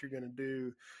down what you're going to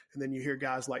do. And then you hear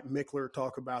guys like Mickler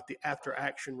talk about the after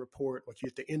action report. Like,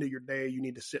 at the end of your day, you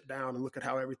need to sit down and look at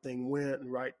how everything went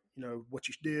and write, what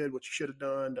you did, what you should have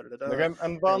done, da, da, da, da. Like,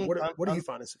 I'm bummed. What do you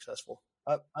find is successful?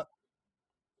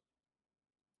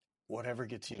 Whatever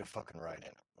gets you to fucking write in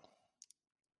it.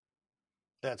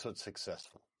 That's what's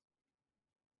successful.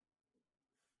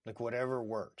 Like, whatever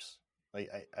works. Like,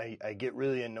 I get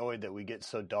really annoyed that we get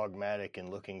so dogmatic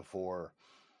in looking for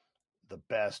the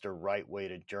best or right way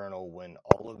to journal, when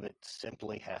all of it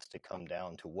simply has to come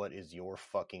down to what is your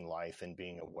fucking life and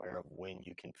being aware of when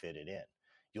you can fit it in.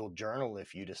 You'll journal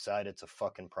if you decide it's a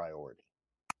fucking priority.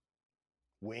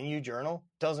 When you journal,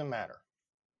 doesn't matter.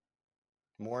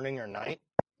 Morning or night,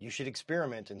 you should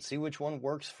experiment and see which one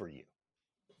works for you.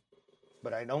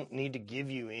 But I don't need to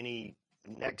give you any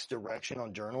next direction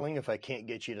on journaling if I can't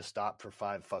get you to stop for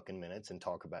 5 fucking minutes and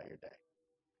talk about your day.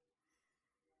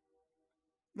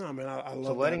 No, man, I love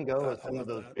so letting that. go of some of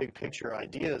those big picture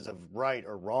ideas of right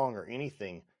or wrong or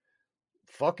anything,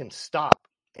 fucking stop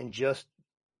and just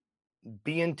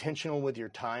be intentional with your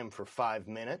time for 5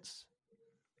 minutes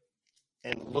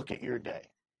and look at your day.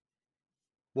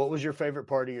 What was your favorite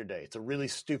part of your day? It's a really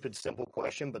stupid, simple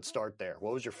question, but start there.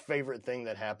 What was your favorite thing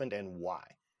that happened and why?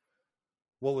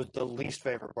 What was the least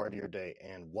favorite part of your day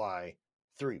and why?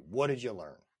 3, what did you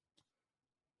learn?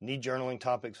 Need journaling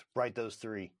topics? Write those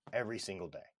 3 every single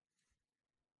day.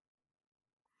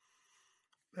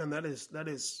 And that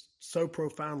is so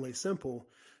profoundly simple.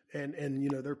 And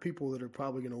there are people that are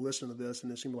probably going to listen to this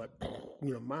and it's going to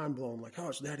be like, mind blown, like, oh,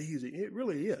 it's that easy. It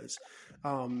really is.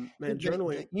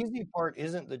 Journaling. The easy part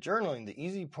isn't the journaling. The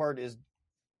easy part is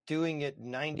doing it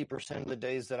 90% of the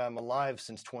days that I'm alive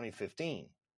since 2015.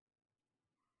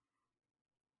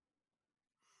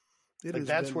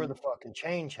 That's where the fucking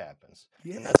change happens.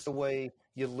 Yes. And that's the way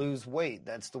you lose weight.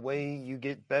 That's the way you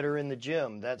get better in the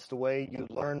gym. That's the way you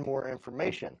learn more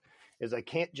information. Is I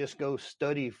can't just go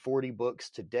study 40 books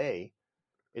today.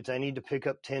 It's I need to pick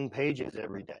up 10 pages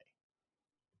every day.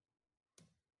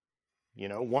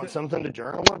 Want something to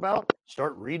journal about?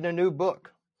 Start reading a new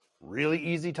book. Really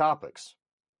easy topics.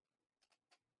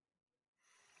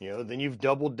 Then you've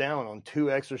doubled down on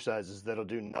 2 exercises that'll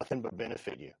do nothing but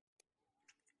benefit you.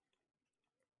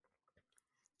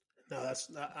 No,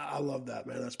 I love that,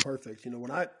 man. That's perfect.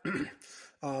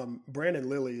 When Brandon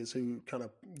Lilly is who kind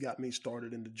of got me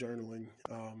started into journaling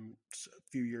a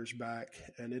few years back,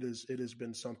 and it has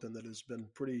been something that has been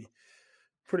pretty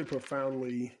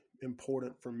profoundly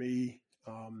important for me.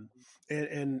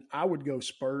 And I would go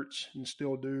spurts and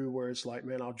still do where it's like,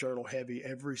 man, I'll journal heavy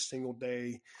every single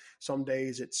day. Some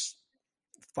days it's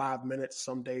 5 minutes,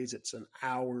 some days it's an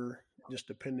hour, just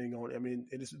depending on,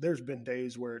 there's been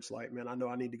days where it's like, man, I know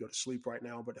I need to go to sleep right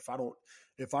now, but if I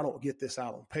don't get this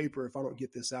out on paper, if I don't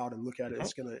get this out and look at it,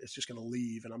 it's just going to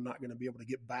leave. And I'm not going to be able to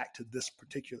get back to this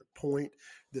particular point,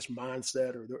 this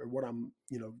mindset or what I'm,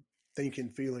 thinking,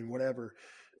 feeling, whatever.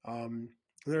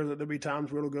 There'll be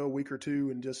times where it'll go a week or 2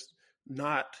 and just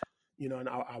not, and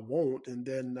I won't. And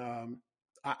then,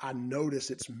 I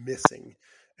notice it's missing.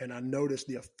 And I notice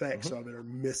the effects of it are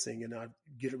missing, and I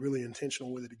get really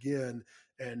intentional with it again.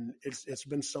 And it's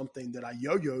been something that I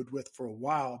yo-yoed with for a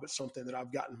while, but something that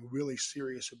I've gotten really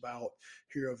serious about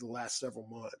here over the last several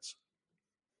months.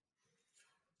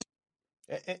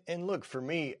 And look, for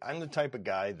me, I'm the type of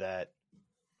guy that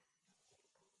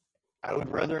I would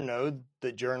rather know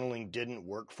that journaling didn't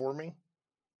work for me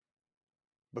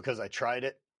because I tried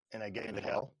it and I gave it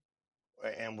hell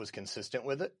and was consistent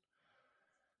with it,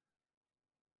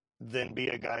 than be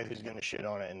a guy who's going to shit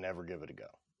on it and never give it a go.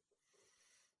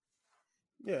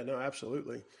 Yeah, no,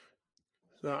 absolutely.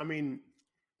 So,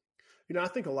 I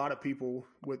think a lot of people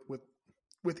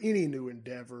with any new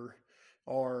endeavor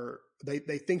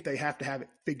they think they have to have it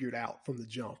figured out from the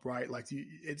jump, right? Like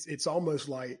it's almost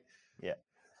like, yeah,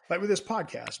 like with this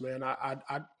podcast, man,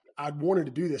 I'd wanted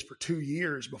to do this for 2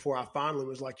 years before I finally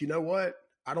was like, you know what?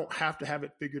 I don't have to have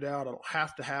it figured out. I don't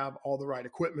have to have all the right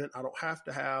equipment. I don't have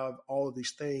to have all of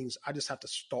these things. I just have to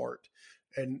start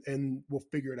and we'll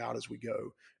figure it out as we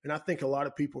go. And I think a lot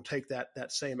of people take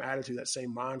that same attitude, that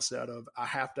same mindset of I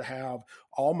have to have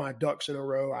all my ducks in a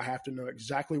row. I have to know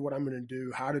exactly what I'm going to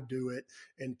do, how to do it.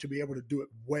 And to be able to do it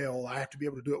well, I have to be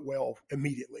able to do it well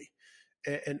immediately.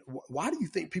 And why do you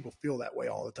think people feel that way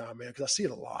all the time, man? Because I see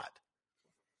it a lot.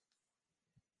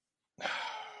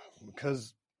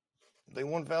 Because they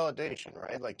want validation,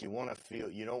 right? Like you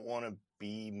don't want to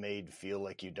be made feel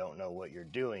like you don't know what you're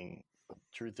doing. The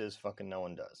truth is fucking no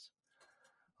one does.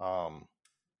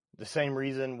 The same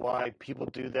reason why people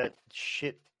do that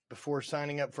shit before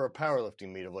signing up for a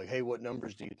powerlifting meet of like, hey, what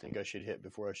numbers do you think I should hit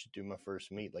before I should do my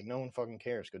first meet? Like no one fucking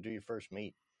cares. Go do your first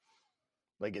meet.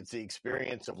 Like it's the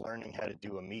experience of learning how to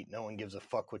do a meet. No one gives a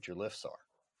fuck what your lifts are.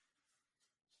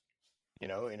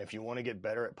 And if you want to get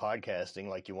better at podcasting,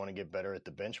 like you want to get better at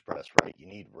the bench press, right? You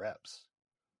need reps.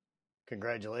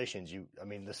 Congratulations.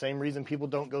 The same reason people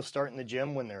don't go start in the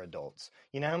gym when they're adults.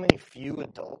 You know how many few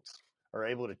adults are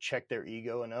able to check their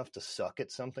ego enough to suck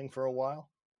at something for a while?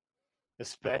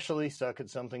 Especially suck at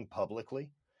something publicly.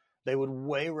 They would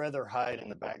way rather hide in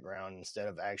the background instead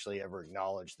of actually ever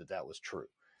acknowledge that was true.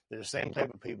 They're the same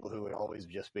type of people who would always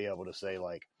just be able to say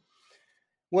like,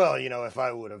 well, if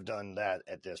I would have done that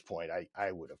at this point,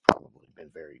 I would have probably been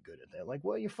very good at that. Like,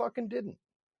 well, you fucking didn't.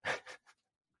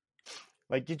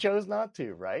 Like, you chose not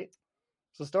to, right?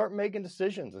 So start making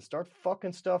decisions and start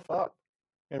fucking stuff up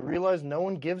and realize no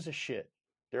one gives a shit.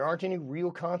 There aren't any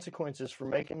real consequences for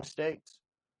making mistakes.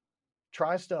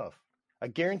 Try stuff. I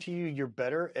guarantee you're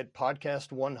better at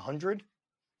podcast 100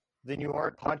 than you are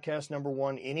at podcast number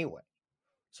 1 anyway.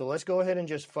 So let's go ahead and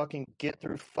just fucking get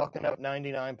through fucking up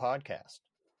 99 podcasts.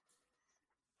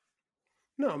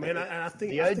 No, man, I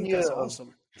think that's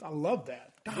awesome. I love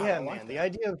that. God, Yeah, I like man. The that.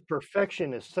 idea of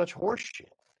perfection is such horseshit.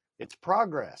 It's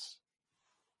progress.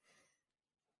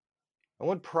 I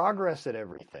want progress at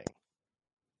everything.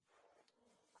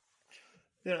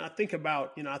 I think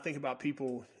about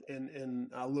people, and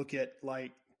I look at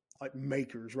like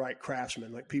makers, right?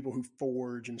 Craftsmen, like people who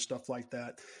forge and stuff like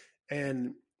that.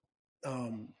 And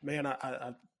man,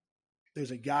 I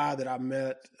there's a guy that I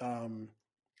met.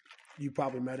 You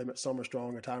probably met him at Summer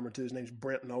Strong a time or two. His name's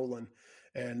Brent Nolan,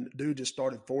 and dude just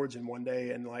started forging one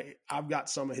day. And like I've got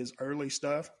some of his early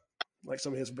stuff, like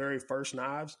some of his very first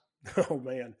knives. Oh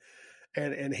man,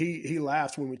 and he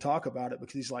laughs when we talk about it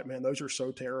because he's like, man, those are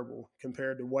so terrible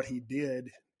compared to what he did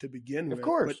to begin Of with.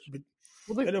 course. But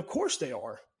Well, and of course they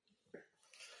are,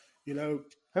 you know.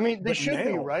 I mean, they But should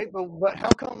be, now, right? But how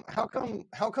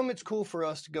come it's cool for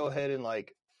us to go ahead and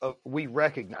like we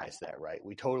recognize that, right?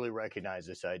 We totally recognize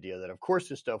this idea that of course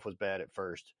this stuff was bad at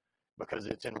first because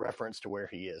it's in reference to where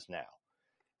he is now.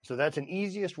 So that's an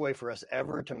easiest way for us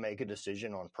ever to make a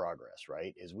decision on progress,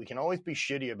 right? Is we can always be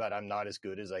shitty about I'm not as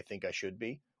good as I think I should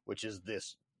be, which is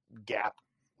this gap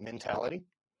mentality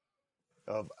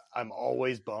of I'm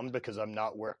always bummed because I'm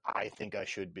not where I think I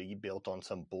should be, built on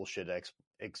some bullshit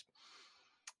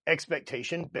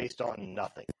expectation based on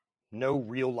nothing, no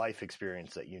real life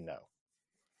experience that you know.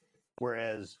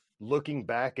 Whereas looking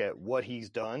back at what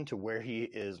he's done to where he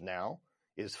is now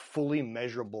is fully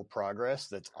measurable progress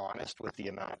that's honest with the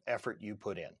amount of effort you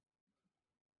put in.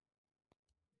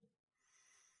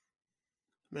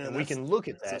 man, And we can look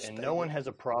at that's a that, and no one statement. has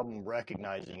a problem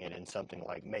recognizing it in something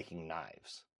like making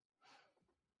knives.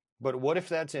 But what if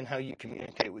that's in how you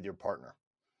communicate with your partner?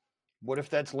 What if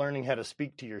that's learning how to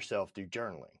speak to yourself through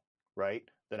journaling, right?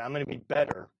 That I'm going to be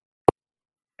better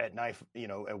at knife,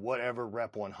 at whatever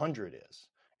rep 100 is.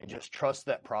 And just trust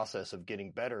that process of getting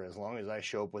better as long as I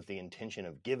show up with the intention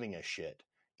of giving a shit.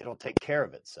 It'll take care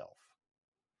of itself.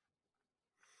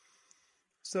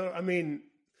 So I mean,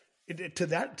 to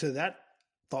that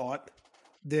thought,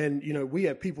 then we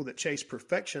have people that chase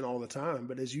perfection all the time.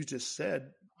 But as you just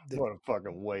said, that What a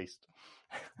fucking waste.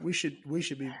 we should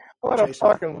be What a chasing.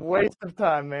 fucking waste of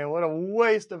time, man. What a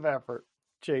waste of effort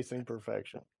chasing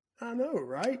perfection. I know,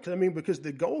 right? I mean, because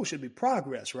the goal should be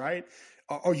progress, right?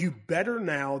 Are you better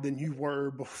now than you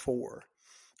were before,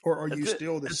 or are you That's it.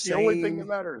 still the That's the only thing that same?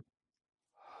 matters.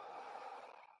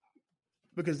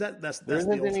 Because There that's the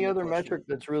isn't any ultimate other question. metric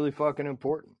that's really fucking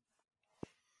important.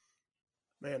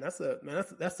 Man, that's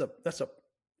a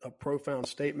profound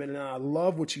statement, and I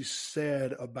love what you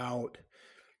said about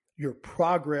your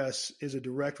progress is a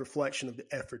direct reflection of the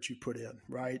effort you put in,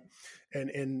 right?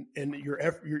 And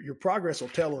your progress will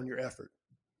tell on your effort.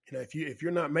 If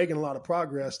you're not making a lot of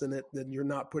progress, then you're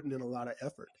not putting in a lot of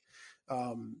effort.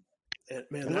 Um, and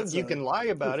man, And look, that's you a can lie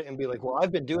about it and be like, well,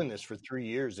 I've been doing this for 3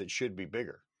 years. It should be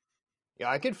bigger. Yeah,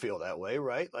 I could feel that way,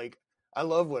 right? Like, I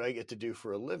love what I get to do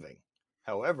for a living.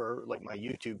 However, like my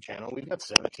YouTube channel, we've got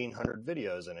 1,700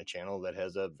 videos in a channel that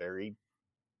has a very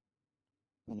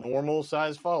normal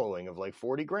size following of like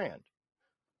 40 grand.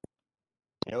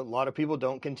 A lot of people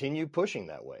don't continue pushing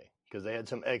that way because they had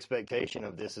some expectation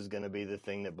of this is going to be the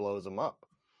thing that blows them up.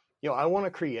 I want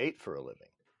to create for a living.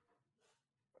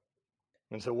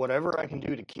 And so whatever I can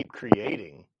do to keep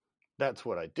creating, that's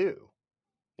what I do.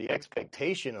 The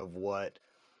expectation of what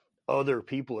other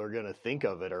people are going to think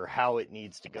of it or how it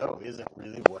needs to go isn't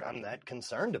really what I'm that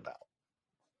concerned about.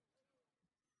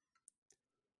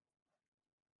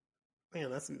 man,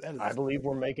 that I is. believe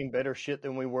we're making better shit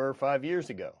than we were 5 years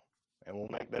ago, and we'll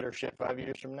make better shit 5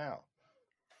 years from now.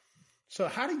 So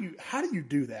how do you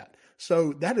do that?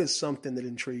 So that is something that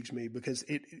intrigues me because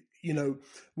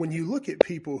when you look at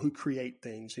people who create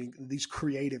things, these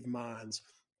creative minds,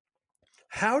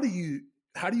 how do you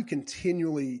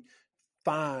continually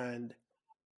find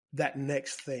that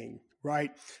next thing,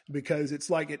 right? Because it's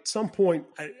like at some point,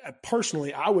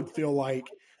 personally, I would feel like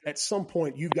at some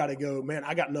point you've got to go, man,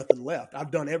 I got nothing left.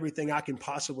 I've done everything I can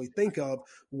possibly think of.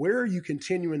 Where are you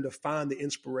continuing to find the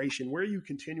inspiration? Where are you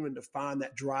continuing to find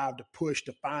that drive to push,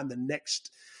 to find the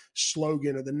next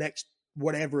slogan or the next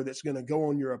whatever that's going to go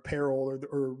on your apparel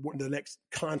or the next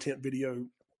content video?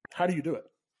 How do you do it?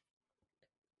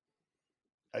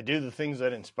 I do the things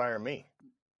that inspire me.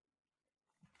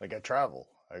 Like I travel,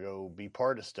 I go be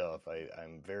part of stuff.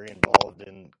 I'm very involved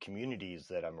in communities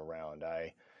that I'm around.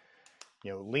 I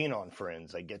lean on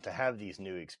friends. I get to have these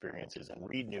new experiences and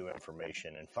read new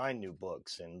information and find new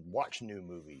books and watch new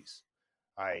movies.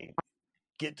 I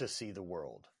get to see the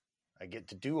world. I get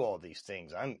to do all these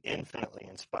things. I'm infinitely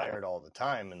inspired all the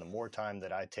time. And the more time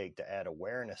that I take to add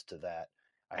awareness to that,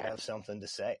 I have something to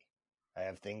say. I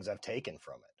have things I've taken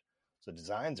from it. So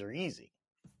designs are easy.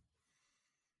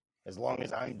 as long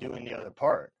as I'm doing the other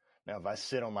part. Now, if I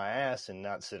sit on my ass and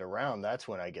not sit around, that's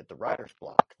when I get the writer's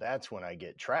block. That's when I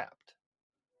get trapped.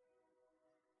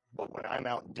 But when I'm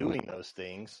out doing those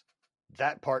things,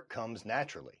 that part comes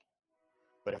naturally.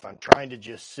 But if I'm trying to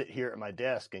just sit here at my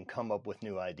desk and come up with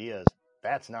new ideas,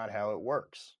 that's not how it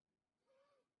works.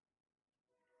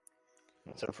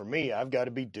 And so for me, I've got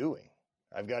to be doing.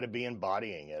 I've got to be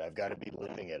embodying it. I've got to be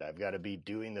living it. I've got to be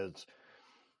doing the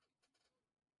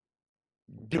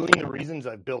reasons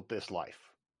I've built this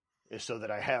life is so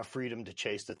that I have freedom to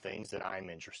chase the things that I'm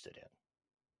interested in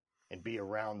and be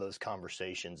around those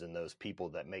conversations and those people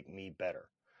that make me better.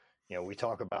 We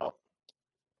talk about,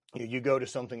 you go to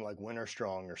something like Winter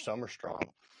Strong or Summer Strong,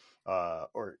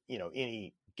 or,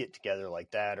 any get together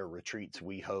like that, or retreats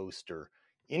we host or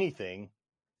anything.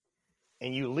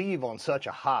 And you leave on such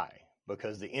a high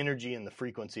because the energy and the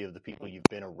frequency of the people you've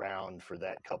been around for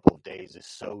that couple of days is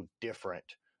so different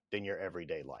than your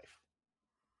everyday life.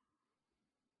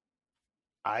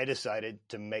 I decided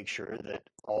to make sure that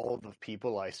all the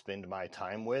people I spend my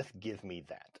time with give me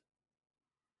that.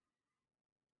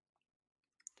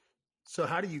 So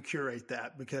how do you curate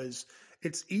that? Because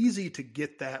it's easy to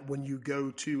get that when you go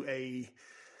to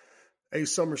a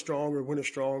Summer Strong or Winter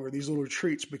Strong or these little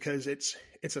retreats, because it's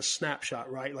a snapshot,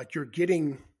 right? Like you're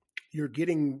getting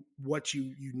what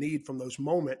you need from those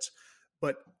moments,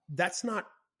 but that's not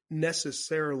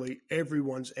necessarily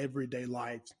everyone's everyday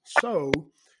life. So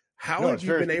how No, have it's you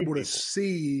very been few able to people.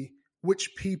 see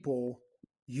which people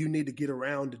you need to get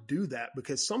around to do that?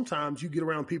 Because sometimes you get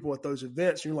around people at those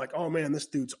events and you're like, oh man, this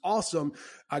dude's awesome.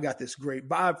 I got this great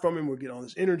vibe from him. We're getting all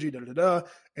this energy, da da da.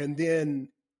 And then,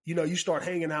 you start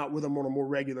hanging out with them on a more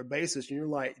regular basis and you're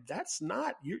like, that's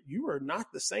not, you are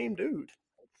not the same dude.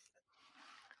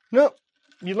 No,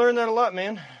 you learn that a lot,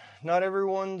 man. Not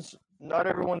everyone's got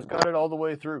it all the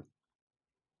way through.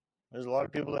 There's a lot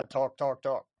of people that talk.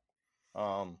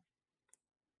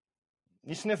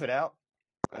 You sniff it out,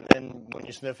 and then when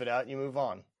you sniff it out, you move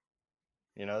on.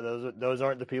 Those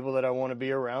aren't the people that I want to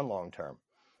be around long term,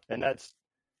 and that's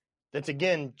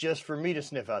again just for me to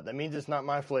sniff out. That means it's not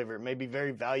my flavor. It may be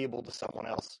very valuable to someone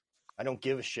else. I don't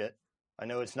give a shit. I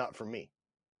know it's not for me,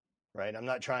 right? I'm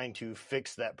not trying to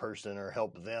fix that person or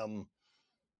help them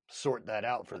sort that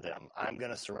out for them. I'm going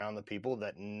to surround the people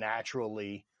that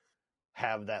naturally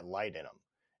have that light in them.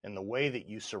 And the way that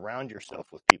you surround yourself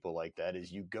with people like that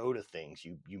is you go to things,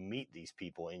 you meet these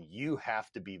people, and you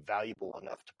have to be valuable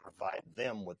enough to provide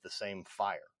them with the same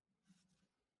fire.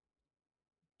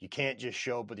 You can't just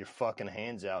show up with your fucking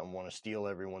hands out and want to steal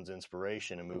everyone's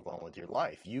inspiration and move on with your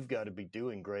life. You've got to be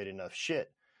doing great enough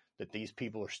shit that these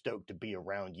people are stoked to be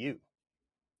around you.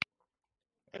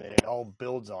 And then it all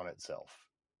builds on itself.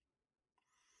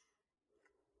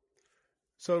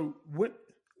 So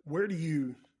where do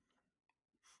you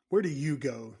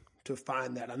go to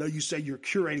find that? I know you say you're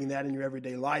curating that in your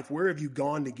everyday life. Where have you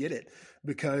gone to get it?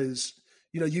 Because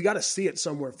you got to see it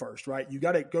somewhere first, right? You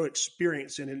got to go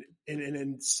experience it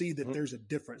and see that there's a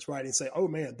difference, right? And say, oh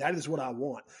man, that is what I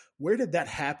want. Where did that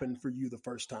happen for you the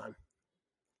first time?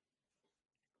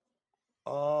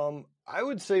 I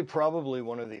would say probably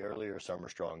one of the earlier Summer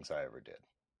Strongs I ever did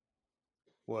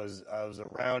was I was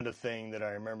around a thing that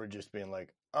I remember just being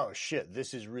like, oh shit,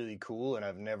 this is really cool, and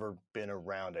I've never been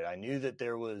around it. I knew that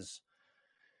there was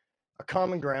a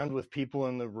common ground with people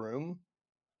in the room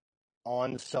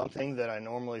on something that I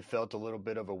normally felt a little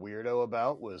bit of a weirdo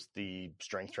about, was the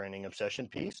strength training obsession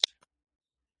piece.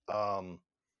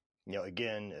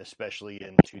 Again, especially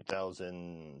in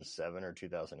 2007 or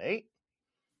 2008.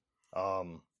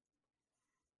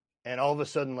 And all of a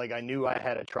sudden, like, I knew I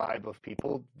had a tribe of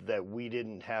people that we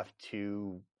didn't have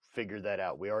to figure that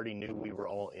out. We already knew we were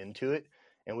all into it,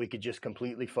 and we could just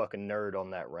completely fucking nerd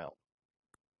on that realm.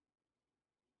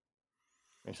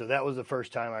 And so that was the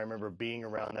first time I remember being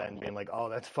around that and being like, oh,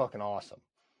 that's fucking awesome.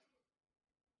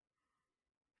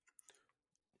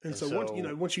 And And so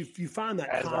so once you find that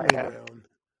as I common have, ground.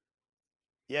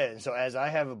 yeah, and so as I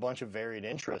have a bunch of varied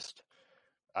interests,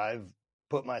 I've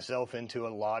put myself into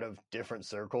a lot of different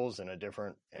circles and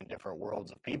different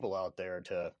worlds of people out there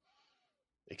to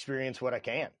experience what I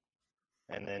can.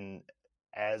 And then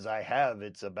as I have,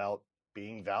 it's about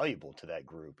being valuable to that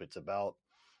group. It's about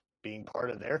being part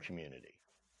of their community.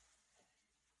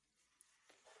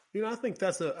 I think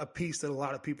that's a piece that a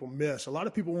lot of people miss. A lot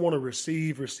of people want to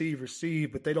receive,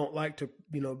 but they don't like to,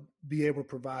 be able to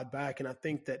provide back. And I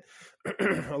think that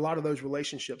a lot of those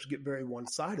relationships get very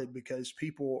one-sided because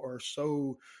people are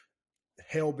so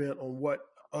hell-bent on what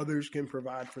others can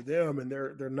provide for them, and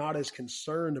they're not as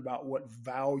concerned about what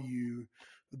value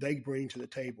they bring to the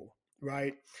table.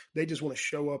 right? They just want to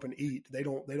show up and eat. They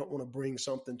don't want to bring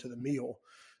something to the meal.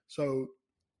 So,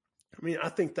 I mean, I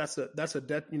think that's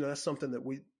something that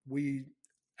we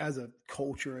as a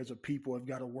culture, as a people, have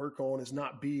got to work on, is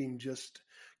not being just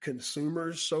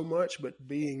consumers so much, but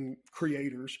being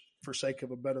creators, for sake of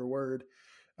a better word.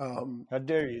 How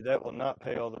dare you? That will not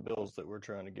pay all the bills that we're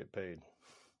trying to get paid.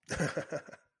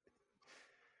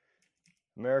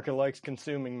 America likes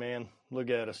consuming, man. Look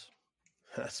at us.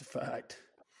 That's a fact.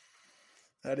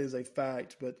 That is a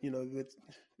fact. But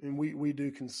and we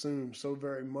do consume so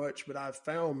very much. But I've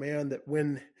found, man, that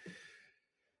when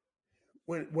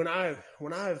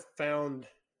I've found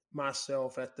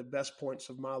myself at the best points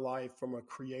of my life from a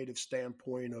creative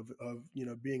standpoint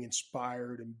of being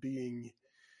inspired and being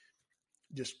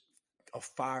just a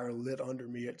fire lit under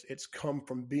me, it's come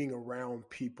from being around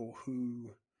people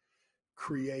who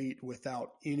create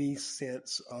without any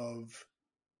sense of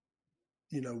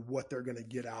what they're going to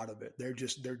get out of it.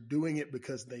 They're doing it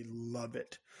because they love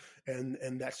it,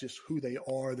 and that's just who they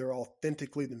are. They're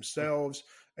authentically themselves,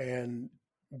 and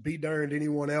be darned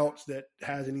anyone else that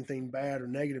has anything bad or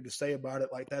negative to say about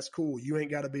it. Like, that's cool. You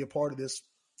ain't got to be a part of this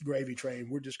gravy train.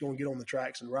 We're just going to get on the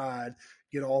tracks and ride,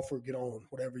 get off or get on,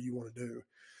 whatever you want to do.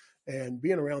 And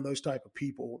being around those type of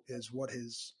people is what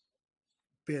has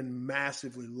been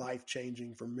massively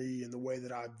life-changing for me in the way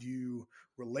that I view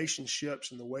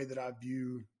relationships and the way that I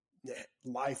view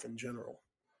life in general.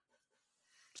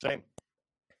 Same.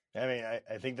 I mean,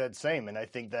 I think that's same. And I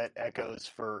think that echoes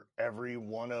for every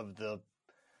one of the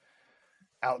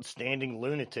outstanding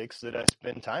lunatics that I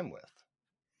spend time with.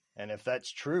 And if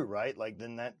that's true, right, like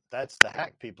then that's the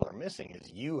hack people are missing,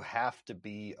 is you have to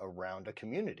be around a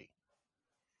community.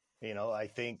 I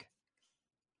think,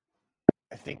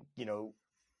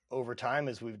 over time,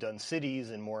 as we've done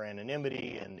cities and more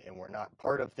anonymity and we're not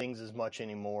part of things as much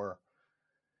anymore.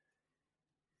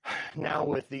 Now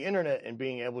with the internet and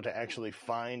being able to actually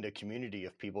find a community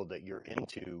of people that you're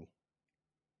into,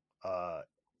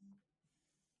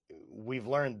 we've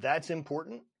learned that's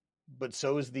important, but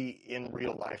so is the in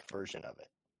real life version of it.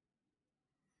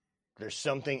 There's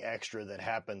something extra that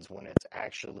happens when it's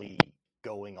actually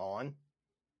going on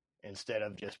instead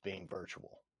of just being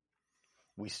virtual.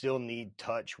 We still need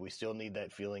touch. We still need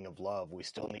that feeling of love. We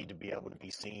still need to be able to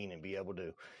be seen and be able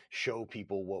to show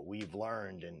people what we've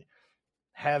learned and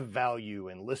have value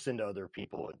and listen to other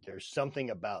people. There's something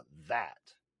about that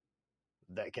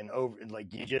can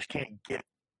you just can't get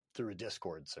through a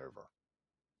Discord server.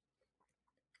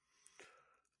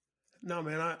 No,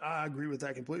 man, I agree with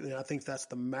that completely. I think that's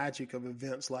the magic of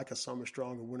events like a Summer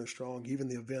Strong or Winter Strong, even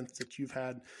the events that you've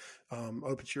had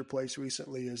up at your place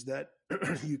recently, is that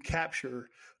you capture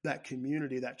that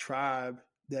community, that tribe,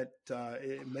 that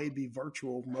it may be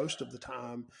virtual most of the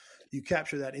time. You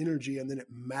capture that energy, and then it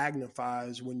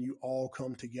magnifies when you all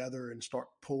come together and start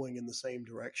pulling in the same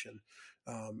direction.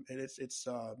 And it's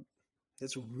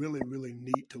really, really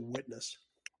neat to witness.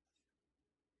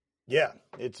 Yeah,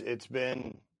 it's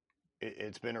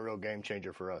been a real game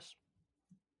changer for us.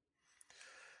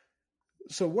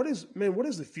 So what does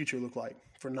the future look like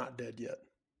for Not Dead Yet?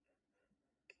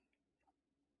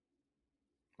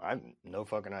 I have no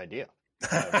fucking idea.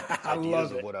 I have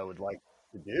ideas of what I would like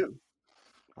to do.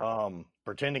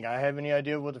 Pretending I have any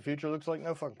idea of what the future looks like,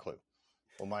 no fucking clue.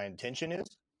 What my intention is,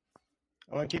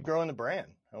 I want to keep growing the brand.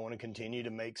 I want to continue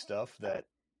to make stuff that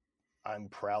I'm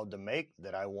proud to make,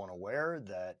 that I want to wear,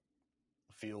 that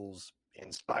feels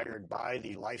inspired by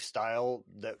the lifestyle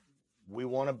that we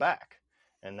want to back.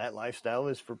 And that lifestyle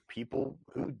is for people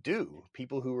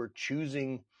who are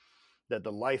choosing that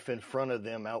the life in front of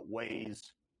them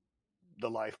outweighs the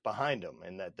life behind them,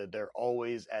 and that they're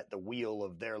always at the wheel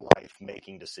of their life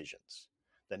making decisions,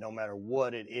 that no matter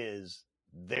what it is,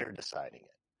 they're deciding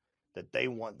it, that they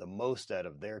want the most out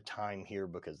of their time here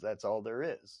because that's all there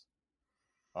is.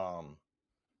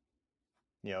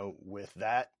 With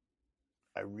that,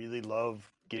 I really love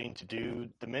getting to do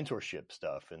the mentorship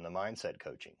stuff and the mindset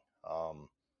coaching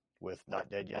with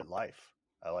Not Dead Yet Life.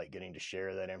 I like getting to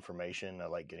share that information. I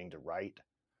like getting to write.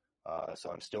 So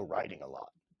I'm still writing a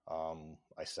lot.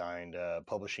 I signed a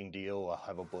publishing deal. I'll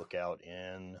have a book out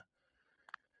in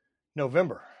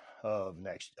November of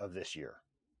this year.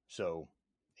 So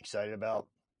excited about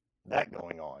that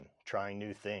going on, trying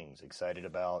new things, excited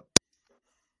about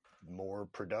more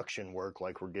production work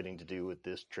like we're getting to do with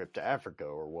this trip to Africa,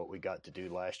 or what we got to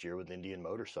do last year with Indian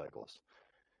motorcycles.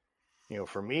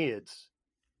 For me, it's,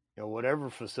 whatever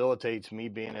facilitates me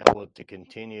being able to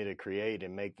continue to create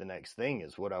and make the next thing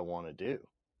is what I want to do.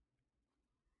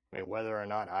 I mean, whether or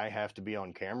not I have to be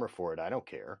on camera for it, I don't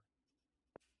care.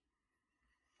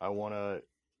 I want to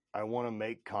I want to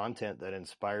make content that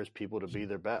inspires people to be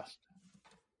their best.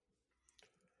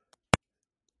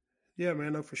 Yeah,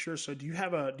 man, no, for sure. So do you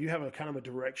have a kind of a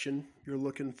direction you're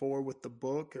looking for with the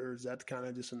book, or is that kind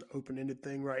of just an open ended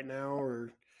thing right now?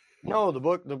 Or No, the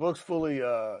book's fully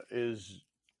is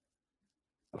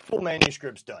the full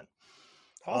manuscript's done.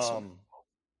 awesome.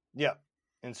 Yeah.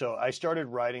 And so I started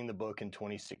writing the book in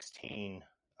 2016.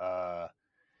 I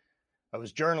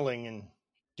was journaling and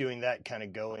doing that, kind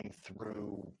of going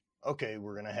through, okay,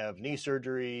 we're going to have knee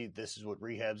surgery. This is what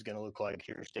rehab's going to look like.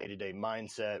 Here's day-to-day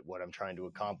mindset, what I'm trying to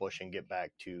accomplish, and get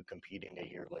back to competing a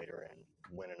year later and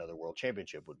win another world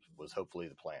championship was hopefully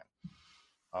the plan.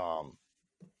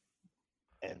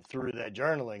 And through that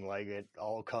journaling, like, it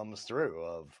all comes through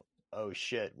of, oh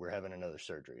shit, we're having another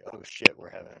surgery. Oh shit,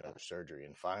 we're having another surgery.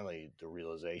 And finally the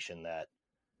realization that,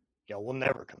 we'll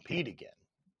never compete again.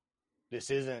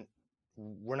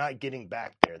 We're not getting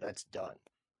back there. That's done.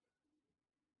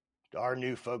 Our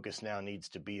new focus now needs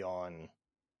to be on,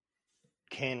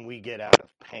 can we get out of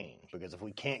pain? Because if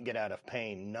we can't get out of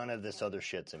pain, none of this other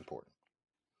shit's important.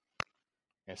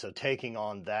 And so taking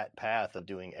on that path of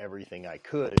doing everything I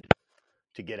could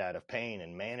to get out of pain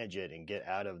and manage it and get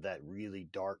out of that really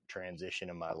dark transition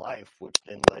in my life, which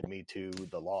then led me to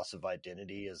the loss of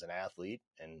identity as an athlete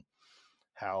and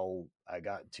how I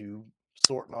got to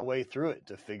sort my way through it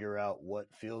to figure out what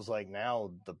feels like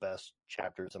now the best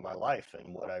chapters of my life.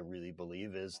 And what I really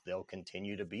believe is they'll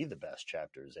continue to be the best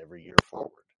chapters every year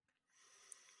forward.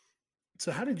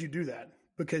 So how did you do that?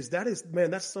 Because that is,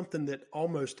 man, that's something that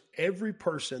almost every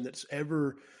person that's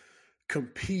ever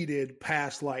competed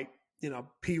past, like,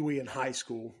 peewee in high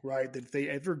school, right? That if they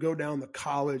ever go down the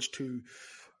college to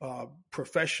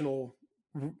professional,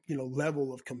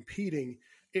 level of competing,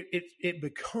 it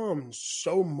becomes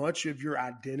so much of your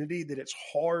identity that it's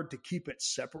hard to keep it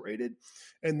separated.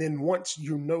 And then once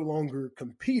you're no longer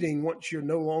competing, once you're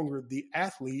no longer the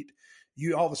athlete,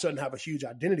 you all of a sudden have a huge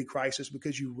identity crisis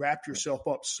because you wrapped yourself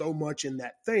up so much in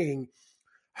that thing.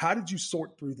 How did you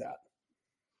sort through that?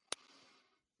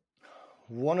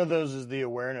 One of those is the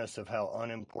awareness of how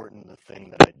unimportant the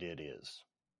thing that I did is.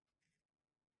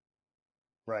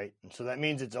 Right? And so that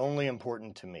means it's only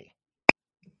important to me.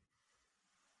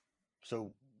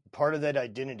 So part of that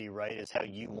identity, right, is how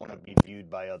you want to be viewed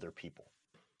by other people.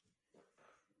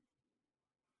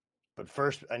 But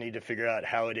first, I need to figure out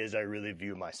how it is I really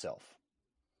view myself.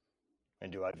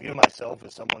 And do I view myself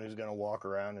as someone who's going to walk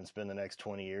around and spend the next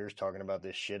 20 years talking about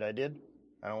this shit I did?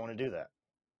 I don't want to do that.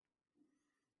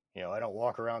 I don't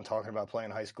walk around talking about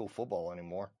playing high school football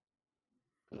anymore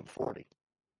because I'm 40.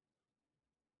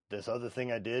 This other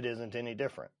thing I did isn't any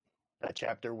different. That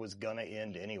chapter was going to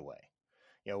end anyway.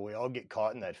 We all get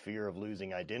caught in that fear of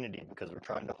losing identity because we're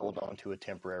trying to hold on to a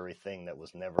temporary thing that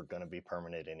was never going to be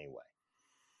permanent anyway.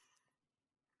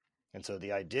 And so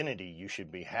the identity you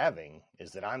should be having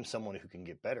is that I'm someone who can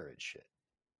get better at shit.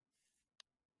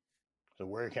 So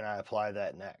where can I apply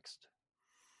that next?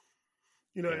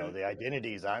 The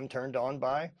identities I'm turned on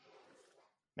by,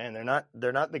 man,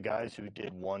 they're not the guys who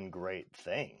did one great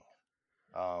thing.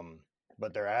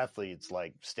 But they're athletes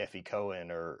like Steffi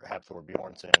Cohen or Hafthor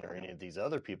Bjornsson or any of these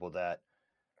other people that,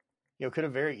 could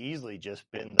have very easily just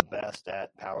been the best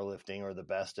at powerlifting or the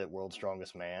best at World's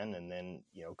Strongest Man, and then,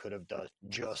 could have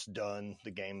done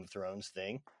the Game of Thrones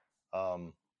thing.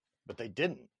 But they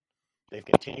didn't. They've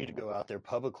continued to go out there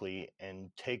publicly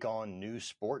and take on new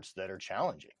sports that are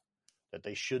challenging, that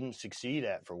they shouldn't succeed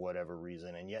at for whatever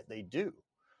reason, and yet they do,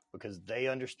 because they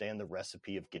understand the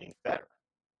recipe of getting better.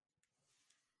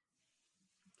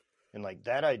 And like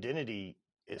that identity,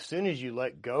 as soon as you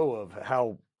let go of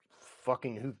how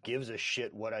fucking who gives a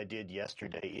shit what I did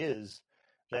yesterday is,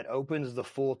 that opens the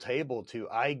full table to,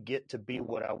 I get to be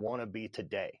what I want to be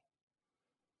today.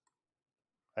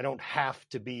 I don't have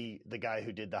to be the guy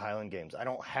who did the Highland Games. I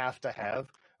don't have to have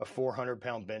a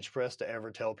 400-pound bench press to ever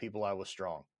tell people I was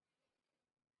strong.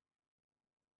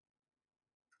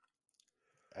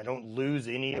 I don't lose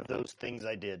any of those things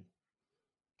I did.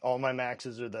 All my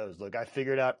maxes are those. Look, I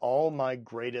figured out all my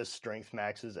greatest strength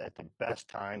maxes at the best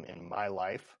time in my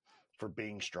life for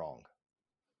being strong.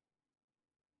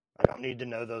 I don't need to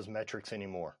know those metrics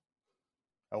anymore.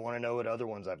 I want to know what other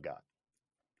ones I've got.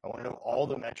 I want to know all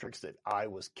the metrics that I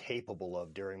was capable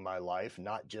of during my life,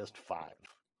 not just 5.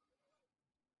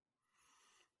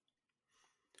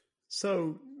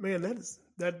 So, man,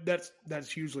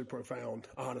 that's hugely profound,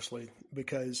 honestly,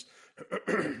 because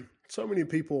so many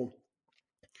people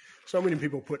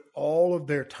put all of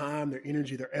their time, their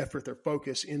energy, their effort, their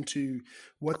focus into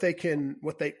what they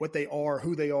are,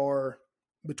 who they are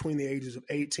between the ages of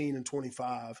 18 and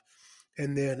 25.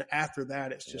 And then after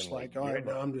that, it's just like, all right,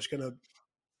 now I'm just going to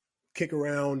kick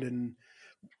around and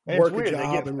And it's work a weird. They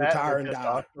job get and fat, retire their and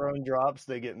die. testosterone drops,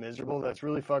 they get miserable. That's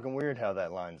really fucking weird how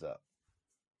that lines up.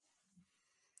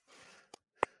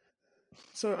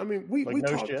 So, I mean, Like,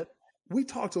 no shit. we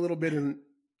talked a little bit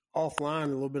offline,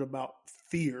 a little bit about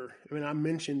fear. I mean, I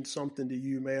mentioned something to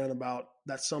you, man, about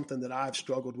that's something that I've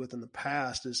struggled with in the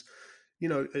past is,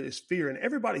 is fear. And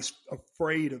everybody's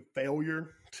afraid of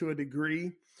failure to a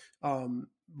degree.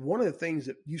 One of the things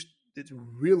that it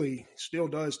really still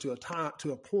does to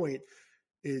a point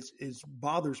is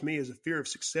bothers me is a fear of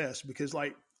success because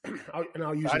like,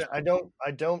 I'll use this, I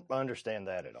don't understand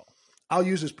that at all. I'll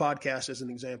use this podcast as an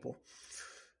example.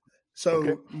 So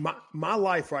Okay. my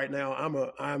life right now,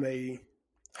 I'm a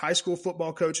high school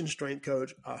football coach and strength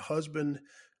coach, a husband,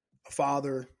 a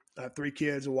father. I have 3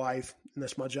 kids, a wife, and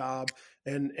that's my job.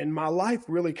 And my life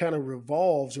really kind of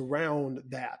revolves around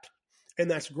that,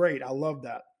 and that's great. I love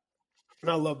that,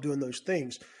 and I love doing those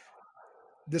things.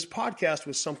 This podcast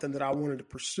was something that I wanted to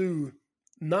pursue,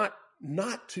 not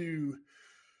to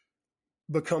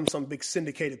become some big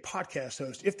syndicated podcast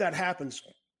host. If that happens,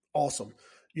 awesome.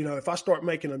 If I start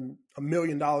making $1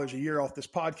 million a year off this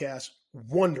podcast,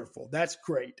 wonderful. That's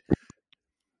great.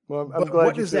 Well, I'm But glad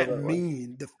what you does feel that that way.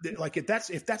 mean? Like if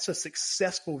that's a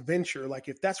successful venture, like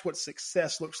if that's what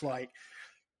success looks like,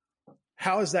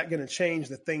 how is that going to change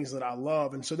the things that I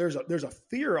love? And so there's a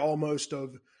fear almost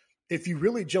of if you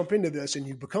really jump into this and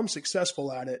you become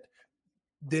successful at it,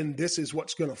 then this is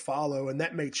what's going to follow. And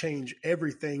that may change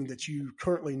everything that you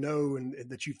currently know and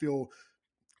that you feel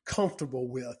comfortable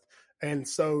with. And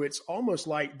so it's almost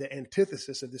like the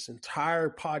antithesis of this entire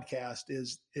podcast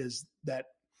is that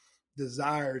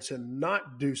desire to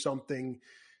not do something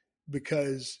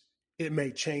because it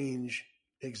may change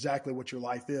exactly what your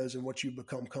life is and what you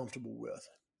become comfortable with,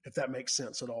 if that makes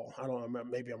sense at all. I don't know.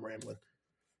 Maybe I'm rambling.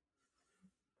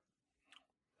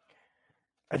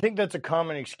 I think that's a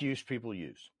common excuse people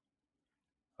use.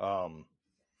 I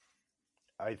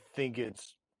think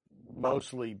it's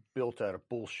mostly built out of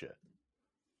bullshit.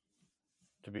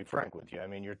 To be frank with you, I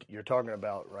mean, you're talking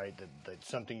about, right, that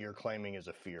something you're claiming is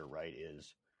a fear, right,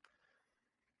 is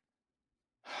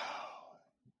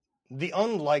the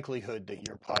unlikelihood that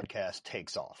your podcast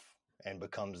takes off and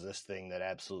becomes this thing that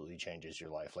absolutely changes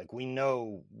your life. Like, we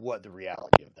know what the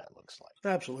reality of that looks like.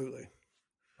 Absolutely.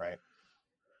 Right?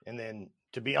 And then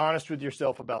to be honest with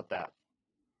yourself about that.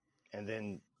 And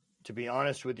then to be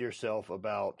honest with yourself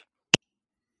about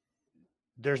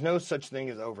there's no such thing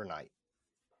as overnight.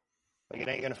 Like, it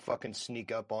ain't going to fucking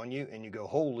sneak up on you and you go,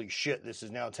 holy shit, this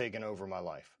is now taking over my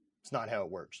life. It's not how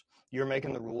it works. You're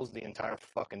making the rules the entire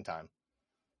fucking time.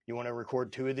 You want to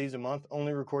record 2 of these a month?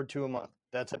 Only record 2 a month.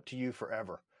 That's up to you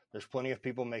forever. There's plenty of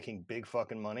people making big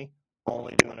fucking money,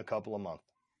 only doing a couple a month.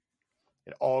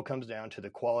 It all comes down to the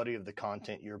quality of the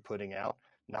content you're putting out,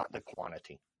 not the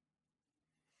quantity.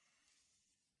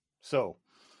 So,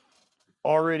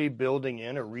 already building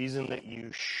in a reason that you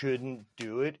shouldn't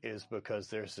do it is because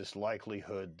there's this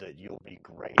likelihood that you'll be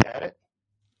great at it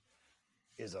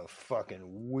is a fucking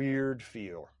weird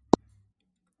fear.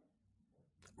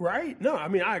 Right? No, I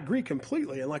mean, I agree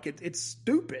completely. And like, it's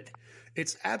stupid.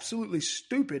 It's absolutely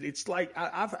stupid. It's like,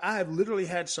 I have literally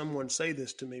had someone say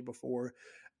this to me before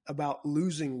about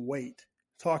losing weight,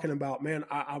 talking about, man,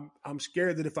 I'm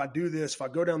scared that if I do this, if I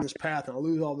go down this path and I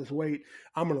lose all this weight,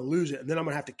 I'm going to lose it. And then I'm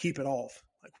going to have to keep it off.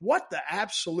 Like, what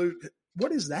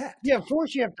is that? Yeah, of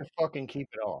course you have to fucking keep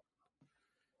it off.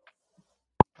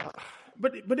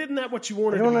 But isn't that what you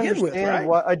wanted I don't to begin with, understand right?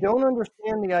 why. I don't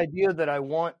understand the idea that I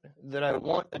want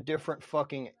a different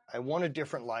I want a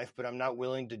different life, but I'm not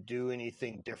willing to do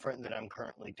anything different than I'm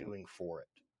currently doing for it.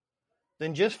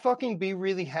 Then just fucking be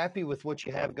really happy with what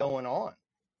you have going on.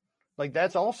 Like,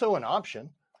 that's also an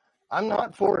option. I'm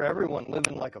not for everyone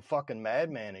living like a fucking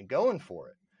madman and going for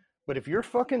it. But if you're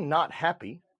fucking not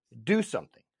happy, do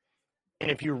something.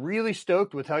 And if you're really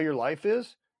stoked with how your life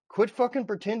is, quit fucking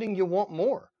pretending you want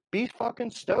more. Be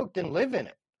fucking stoked and live in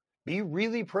it. Be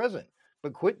really present.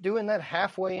 But quit doing that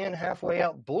halfway in, halfway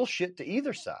out bullshit to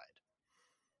either side.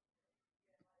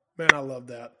 Man, I love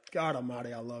that. God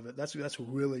Almighty, I love it. That's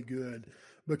really good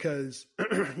because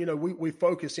we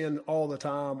focus in all the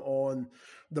time on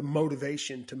the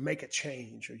motivation to make a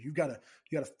change, or you gotta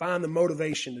find the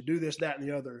motivation to do this, that, and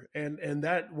the other. And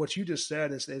that what you just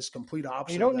said is complete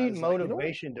opposite. You don't need It's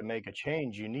motivation to make a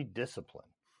change. You need discipline.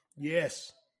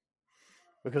 Yes,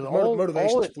 because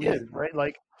motivation all is it fleeting. is, right?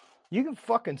 Like, you can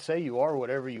fucking say you are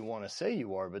whatever you want to say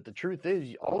you are, but the truth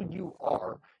is, all you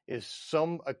are is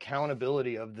some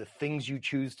accountability of the things you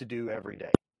choose to do every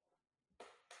day.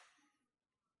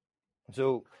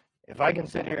 So if I can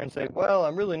sit here and say, well,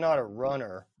 I'm really not a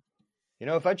runner, You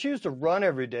know, if I choose to run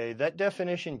every day, that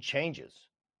definition changes.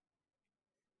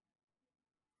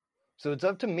 So it's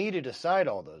up to me to decide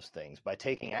all those things by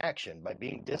taking action, by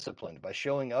being disciplined, by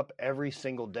showing up every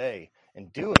single day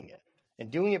and doing it.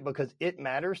 And doing it because it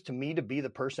matters to me to be the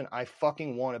person I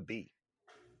fucking want to be.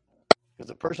 Because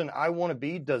the person I want to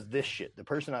be does this shit. The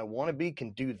person I want to be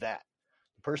can do that.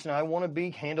 The person I want to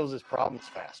be handles his problems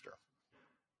faster.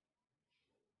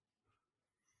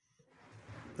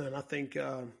 And I think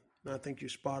you're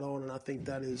spot on, and I think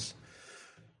that is,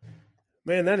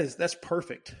 man, that's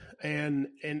perfect. And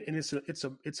it's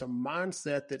a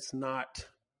mindset that's not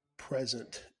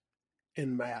present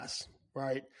in mass,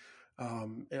 right?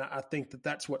 And I think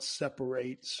that's what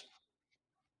separates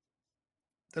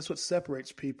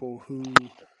people who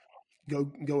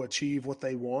go achieve what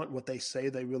they want, what they say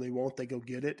they really want, they go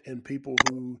get it, and people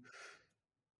who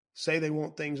say they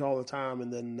want things all the time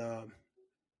and then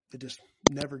they just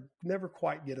never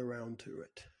quite get around to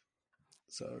it.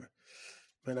 So,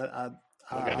 man, I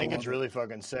think it's love really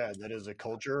fucking sad that as a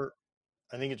culture,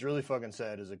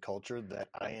 that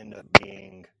I end up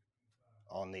being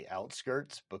on the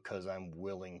outskirts because I'm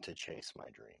willing to chase my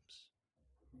dreams.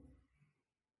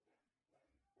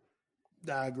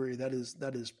 I agree. That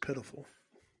is pitiful.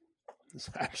 It's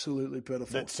absolutely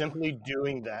pitiful. That simply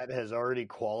doing that has already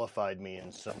qualified me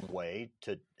in some way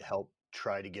to help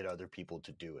try to get other people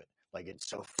to do it. Like, it's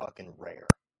so fucking rare.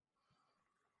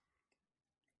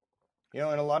 You know,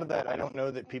 and a lot of that, I don't know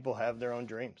that people have their own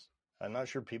dreams. I'm not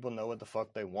sure people know what the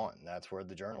fuck they want, and that's where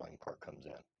the journaling part comes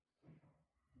in.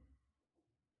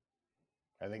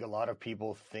 I think a lot of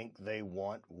people think they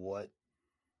want what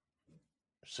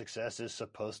success is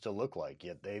supposed to look like,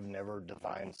 yet they've never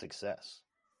defined success.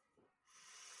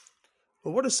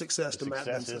 Well, what is success to Matt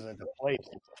Success Vincent? isn't a place,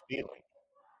 it's a feeling.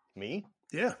 Me?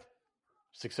 Yeah.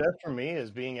 Success for me is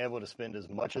being able to spend as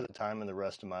much of the time in the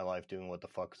rest of my life doing what the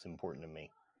fuck is important to me.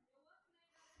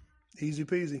 Easy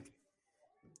peasy.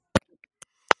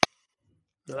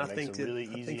 And That makes a really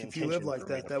easy if you live intention like for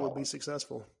me that, to that would be follow.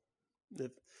 successful.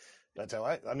 That's how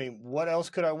I mean, what else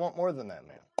could I want more than that,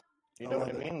 man? You know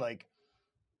what I mean? Like,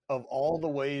 of all the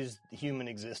ways human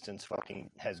existence fucking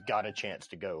has got a chance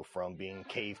to go, from being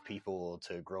cave people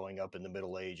to growing up in the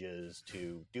Middle Ages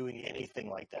to doing anything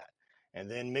like that, and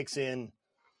then mix in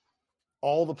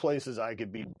all the places I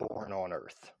could be born on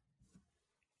Earth.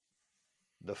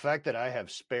 The fact that I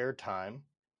have spare time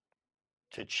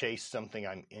to chase something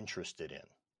I'm interested in,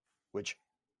 which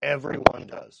everyone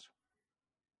does,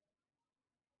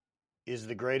 is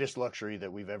the greatest luxury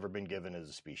that we've ever been given as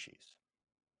a species.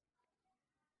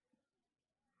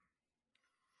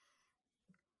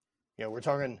 You know, we're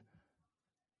talking,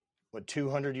 what,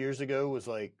 200 years ago was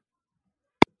like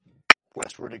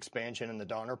westward expansion and the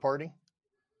Donner Party.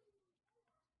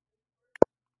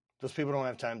 Those people don't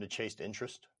have time to chase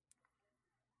interest.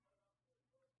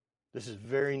 This is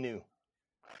very new.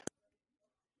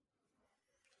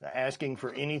 Asking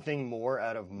for anything more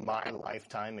out of my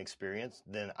lifetime experience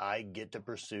than I get to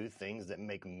pursue things that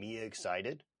make me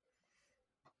excited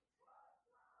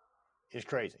is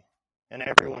crazy. And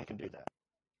everyone can do that.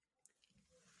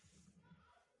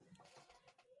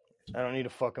 I don't need a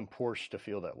fucking Porsche to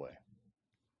feel that way.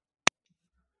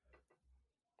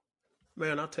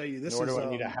 Man, I'll tell you, Nor do I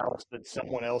need a house that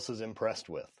someone else is impressed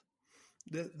with.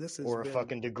 This has or a been,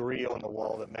 fucking degree on the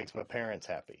wall that makes my parents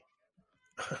happy.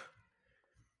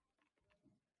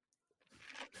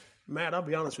 Matt, I'll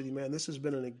be honest with you, man. This has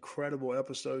been an incredible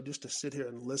episode just to sit here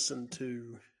and listen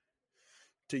to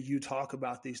you talk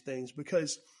about these things,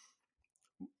 because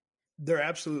they're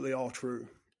absolutely all true.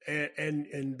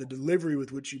 And the delivery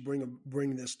with which you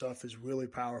bring this stuff is really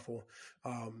powerful.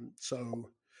 So,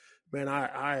 man,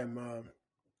 I am,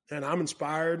 and I'm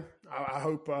inspired. I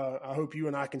hope you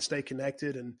and I can stay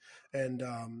connected and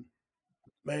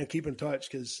man, keep in touch,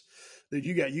 because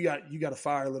you got a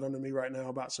fire lit under me right now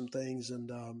about some things,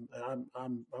 and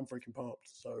I'm freaking pumped.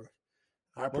 So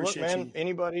I appreciate Well, look, man, you.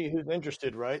 anybody who's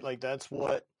interested, right? Like, that's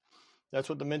what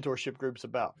the mentorship group's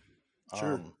about.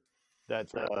 Sure.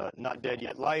 That's Not Dead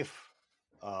Yet Life.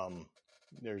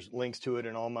 There's links to it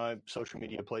in all my social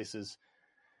media places.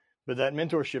 But that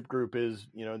mentorship group is,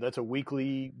 you know, that's a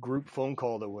weekly group phone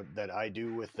call that I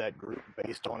do with that group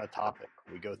based on a topic.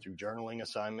 We go through journaling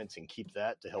assignments and keep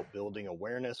that to help building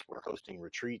awareness. We're hosting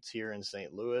retreats here in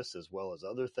St. Louis as well as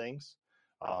other things.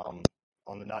 On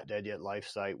the Not Dead Yet Life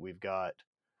site, we've got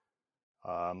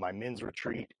my men's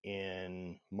retreat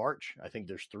in March. I think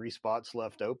there's 3 spots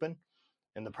left open.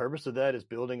 And the purpose of that is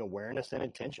building awareness and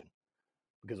intention,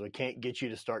 because we can't get you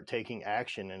to start taking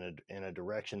action in a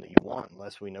direction that you want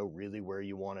unless we know really where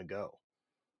you want to go.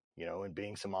 and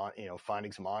being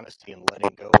finding some honesty and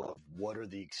letting go of what are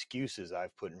the excuses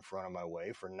I've put in front of my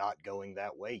way for not going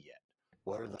that way yet.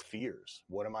 What are the fears?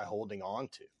 What am I holding on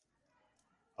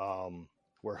to?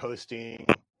 We're hosting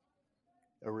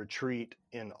a retreat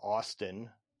in Austin,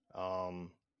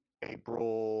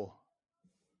 April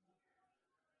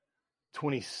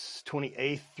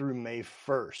 28th through May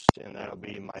 1st. And that'll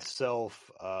be myself,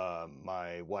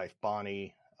 my wife,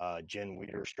 Bonnie, Jen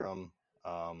Wiederstrom,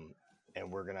 and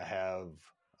we're going to have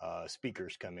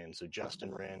speakers come in. So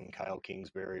Justin Wren, Kyle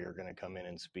Kingsbury are going to come in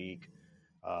and speak.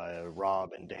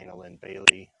 Rob and Dana Lynn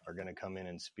Bailey are going to come in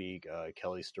and speak.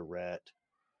 Kelly Starrett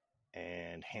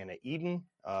and Hannah Eden,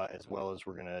 as well as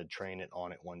we're going to train it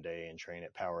on it one day and train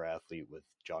it Power Athlete with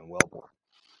John Wellborn.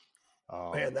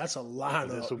 Man, that's a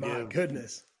lineup. My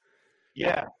goodness.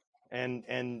 Yeah.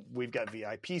 And we've got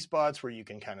VIP spots where you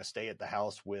can kind of stay at the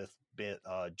house with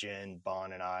Jen,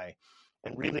 Bon, and I,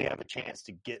 and really have a chance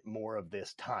to get more of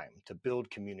this time, to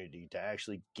build community, to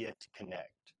actually get to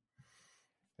connect.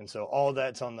 And so all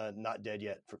that's on the Not Dead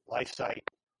Yet for Life site.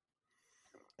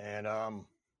 And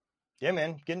yeah,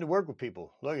 man, getting to work with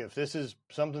people. Look, if this is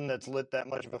something that's lit that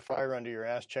much of a fire under your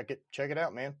ass, check it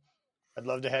out, man. I'd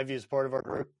love to have you as part of our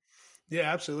group. Yeah,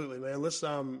 absolutely, man. Let's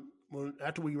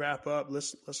after we wrap up,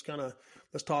 let's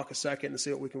talk a second and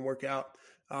see what we can work out.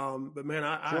 But man,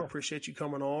 I appreciate you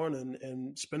coming on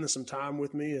and spending some time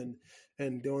with me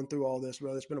and going through all this,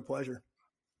 brother. It's been a pleasure.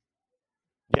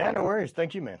 Yeah, no worries.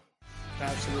 Thank you, man.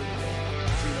 Absolutely, man.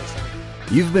 See you next time.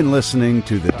 You've been listening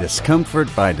to the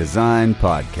Discomfort by Design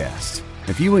podcast.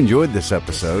 If you enjoyed this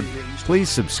episode, please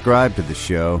subscribe to the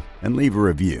show and leave a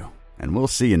review, and we'll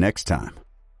see you next time.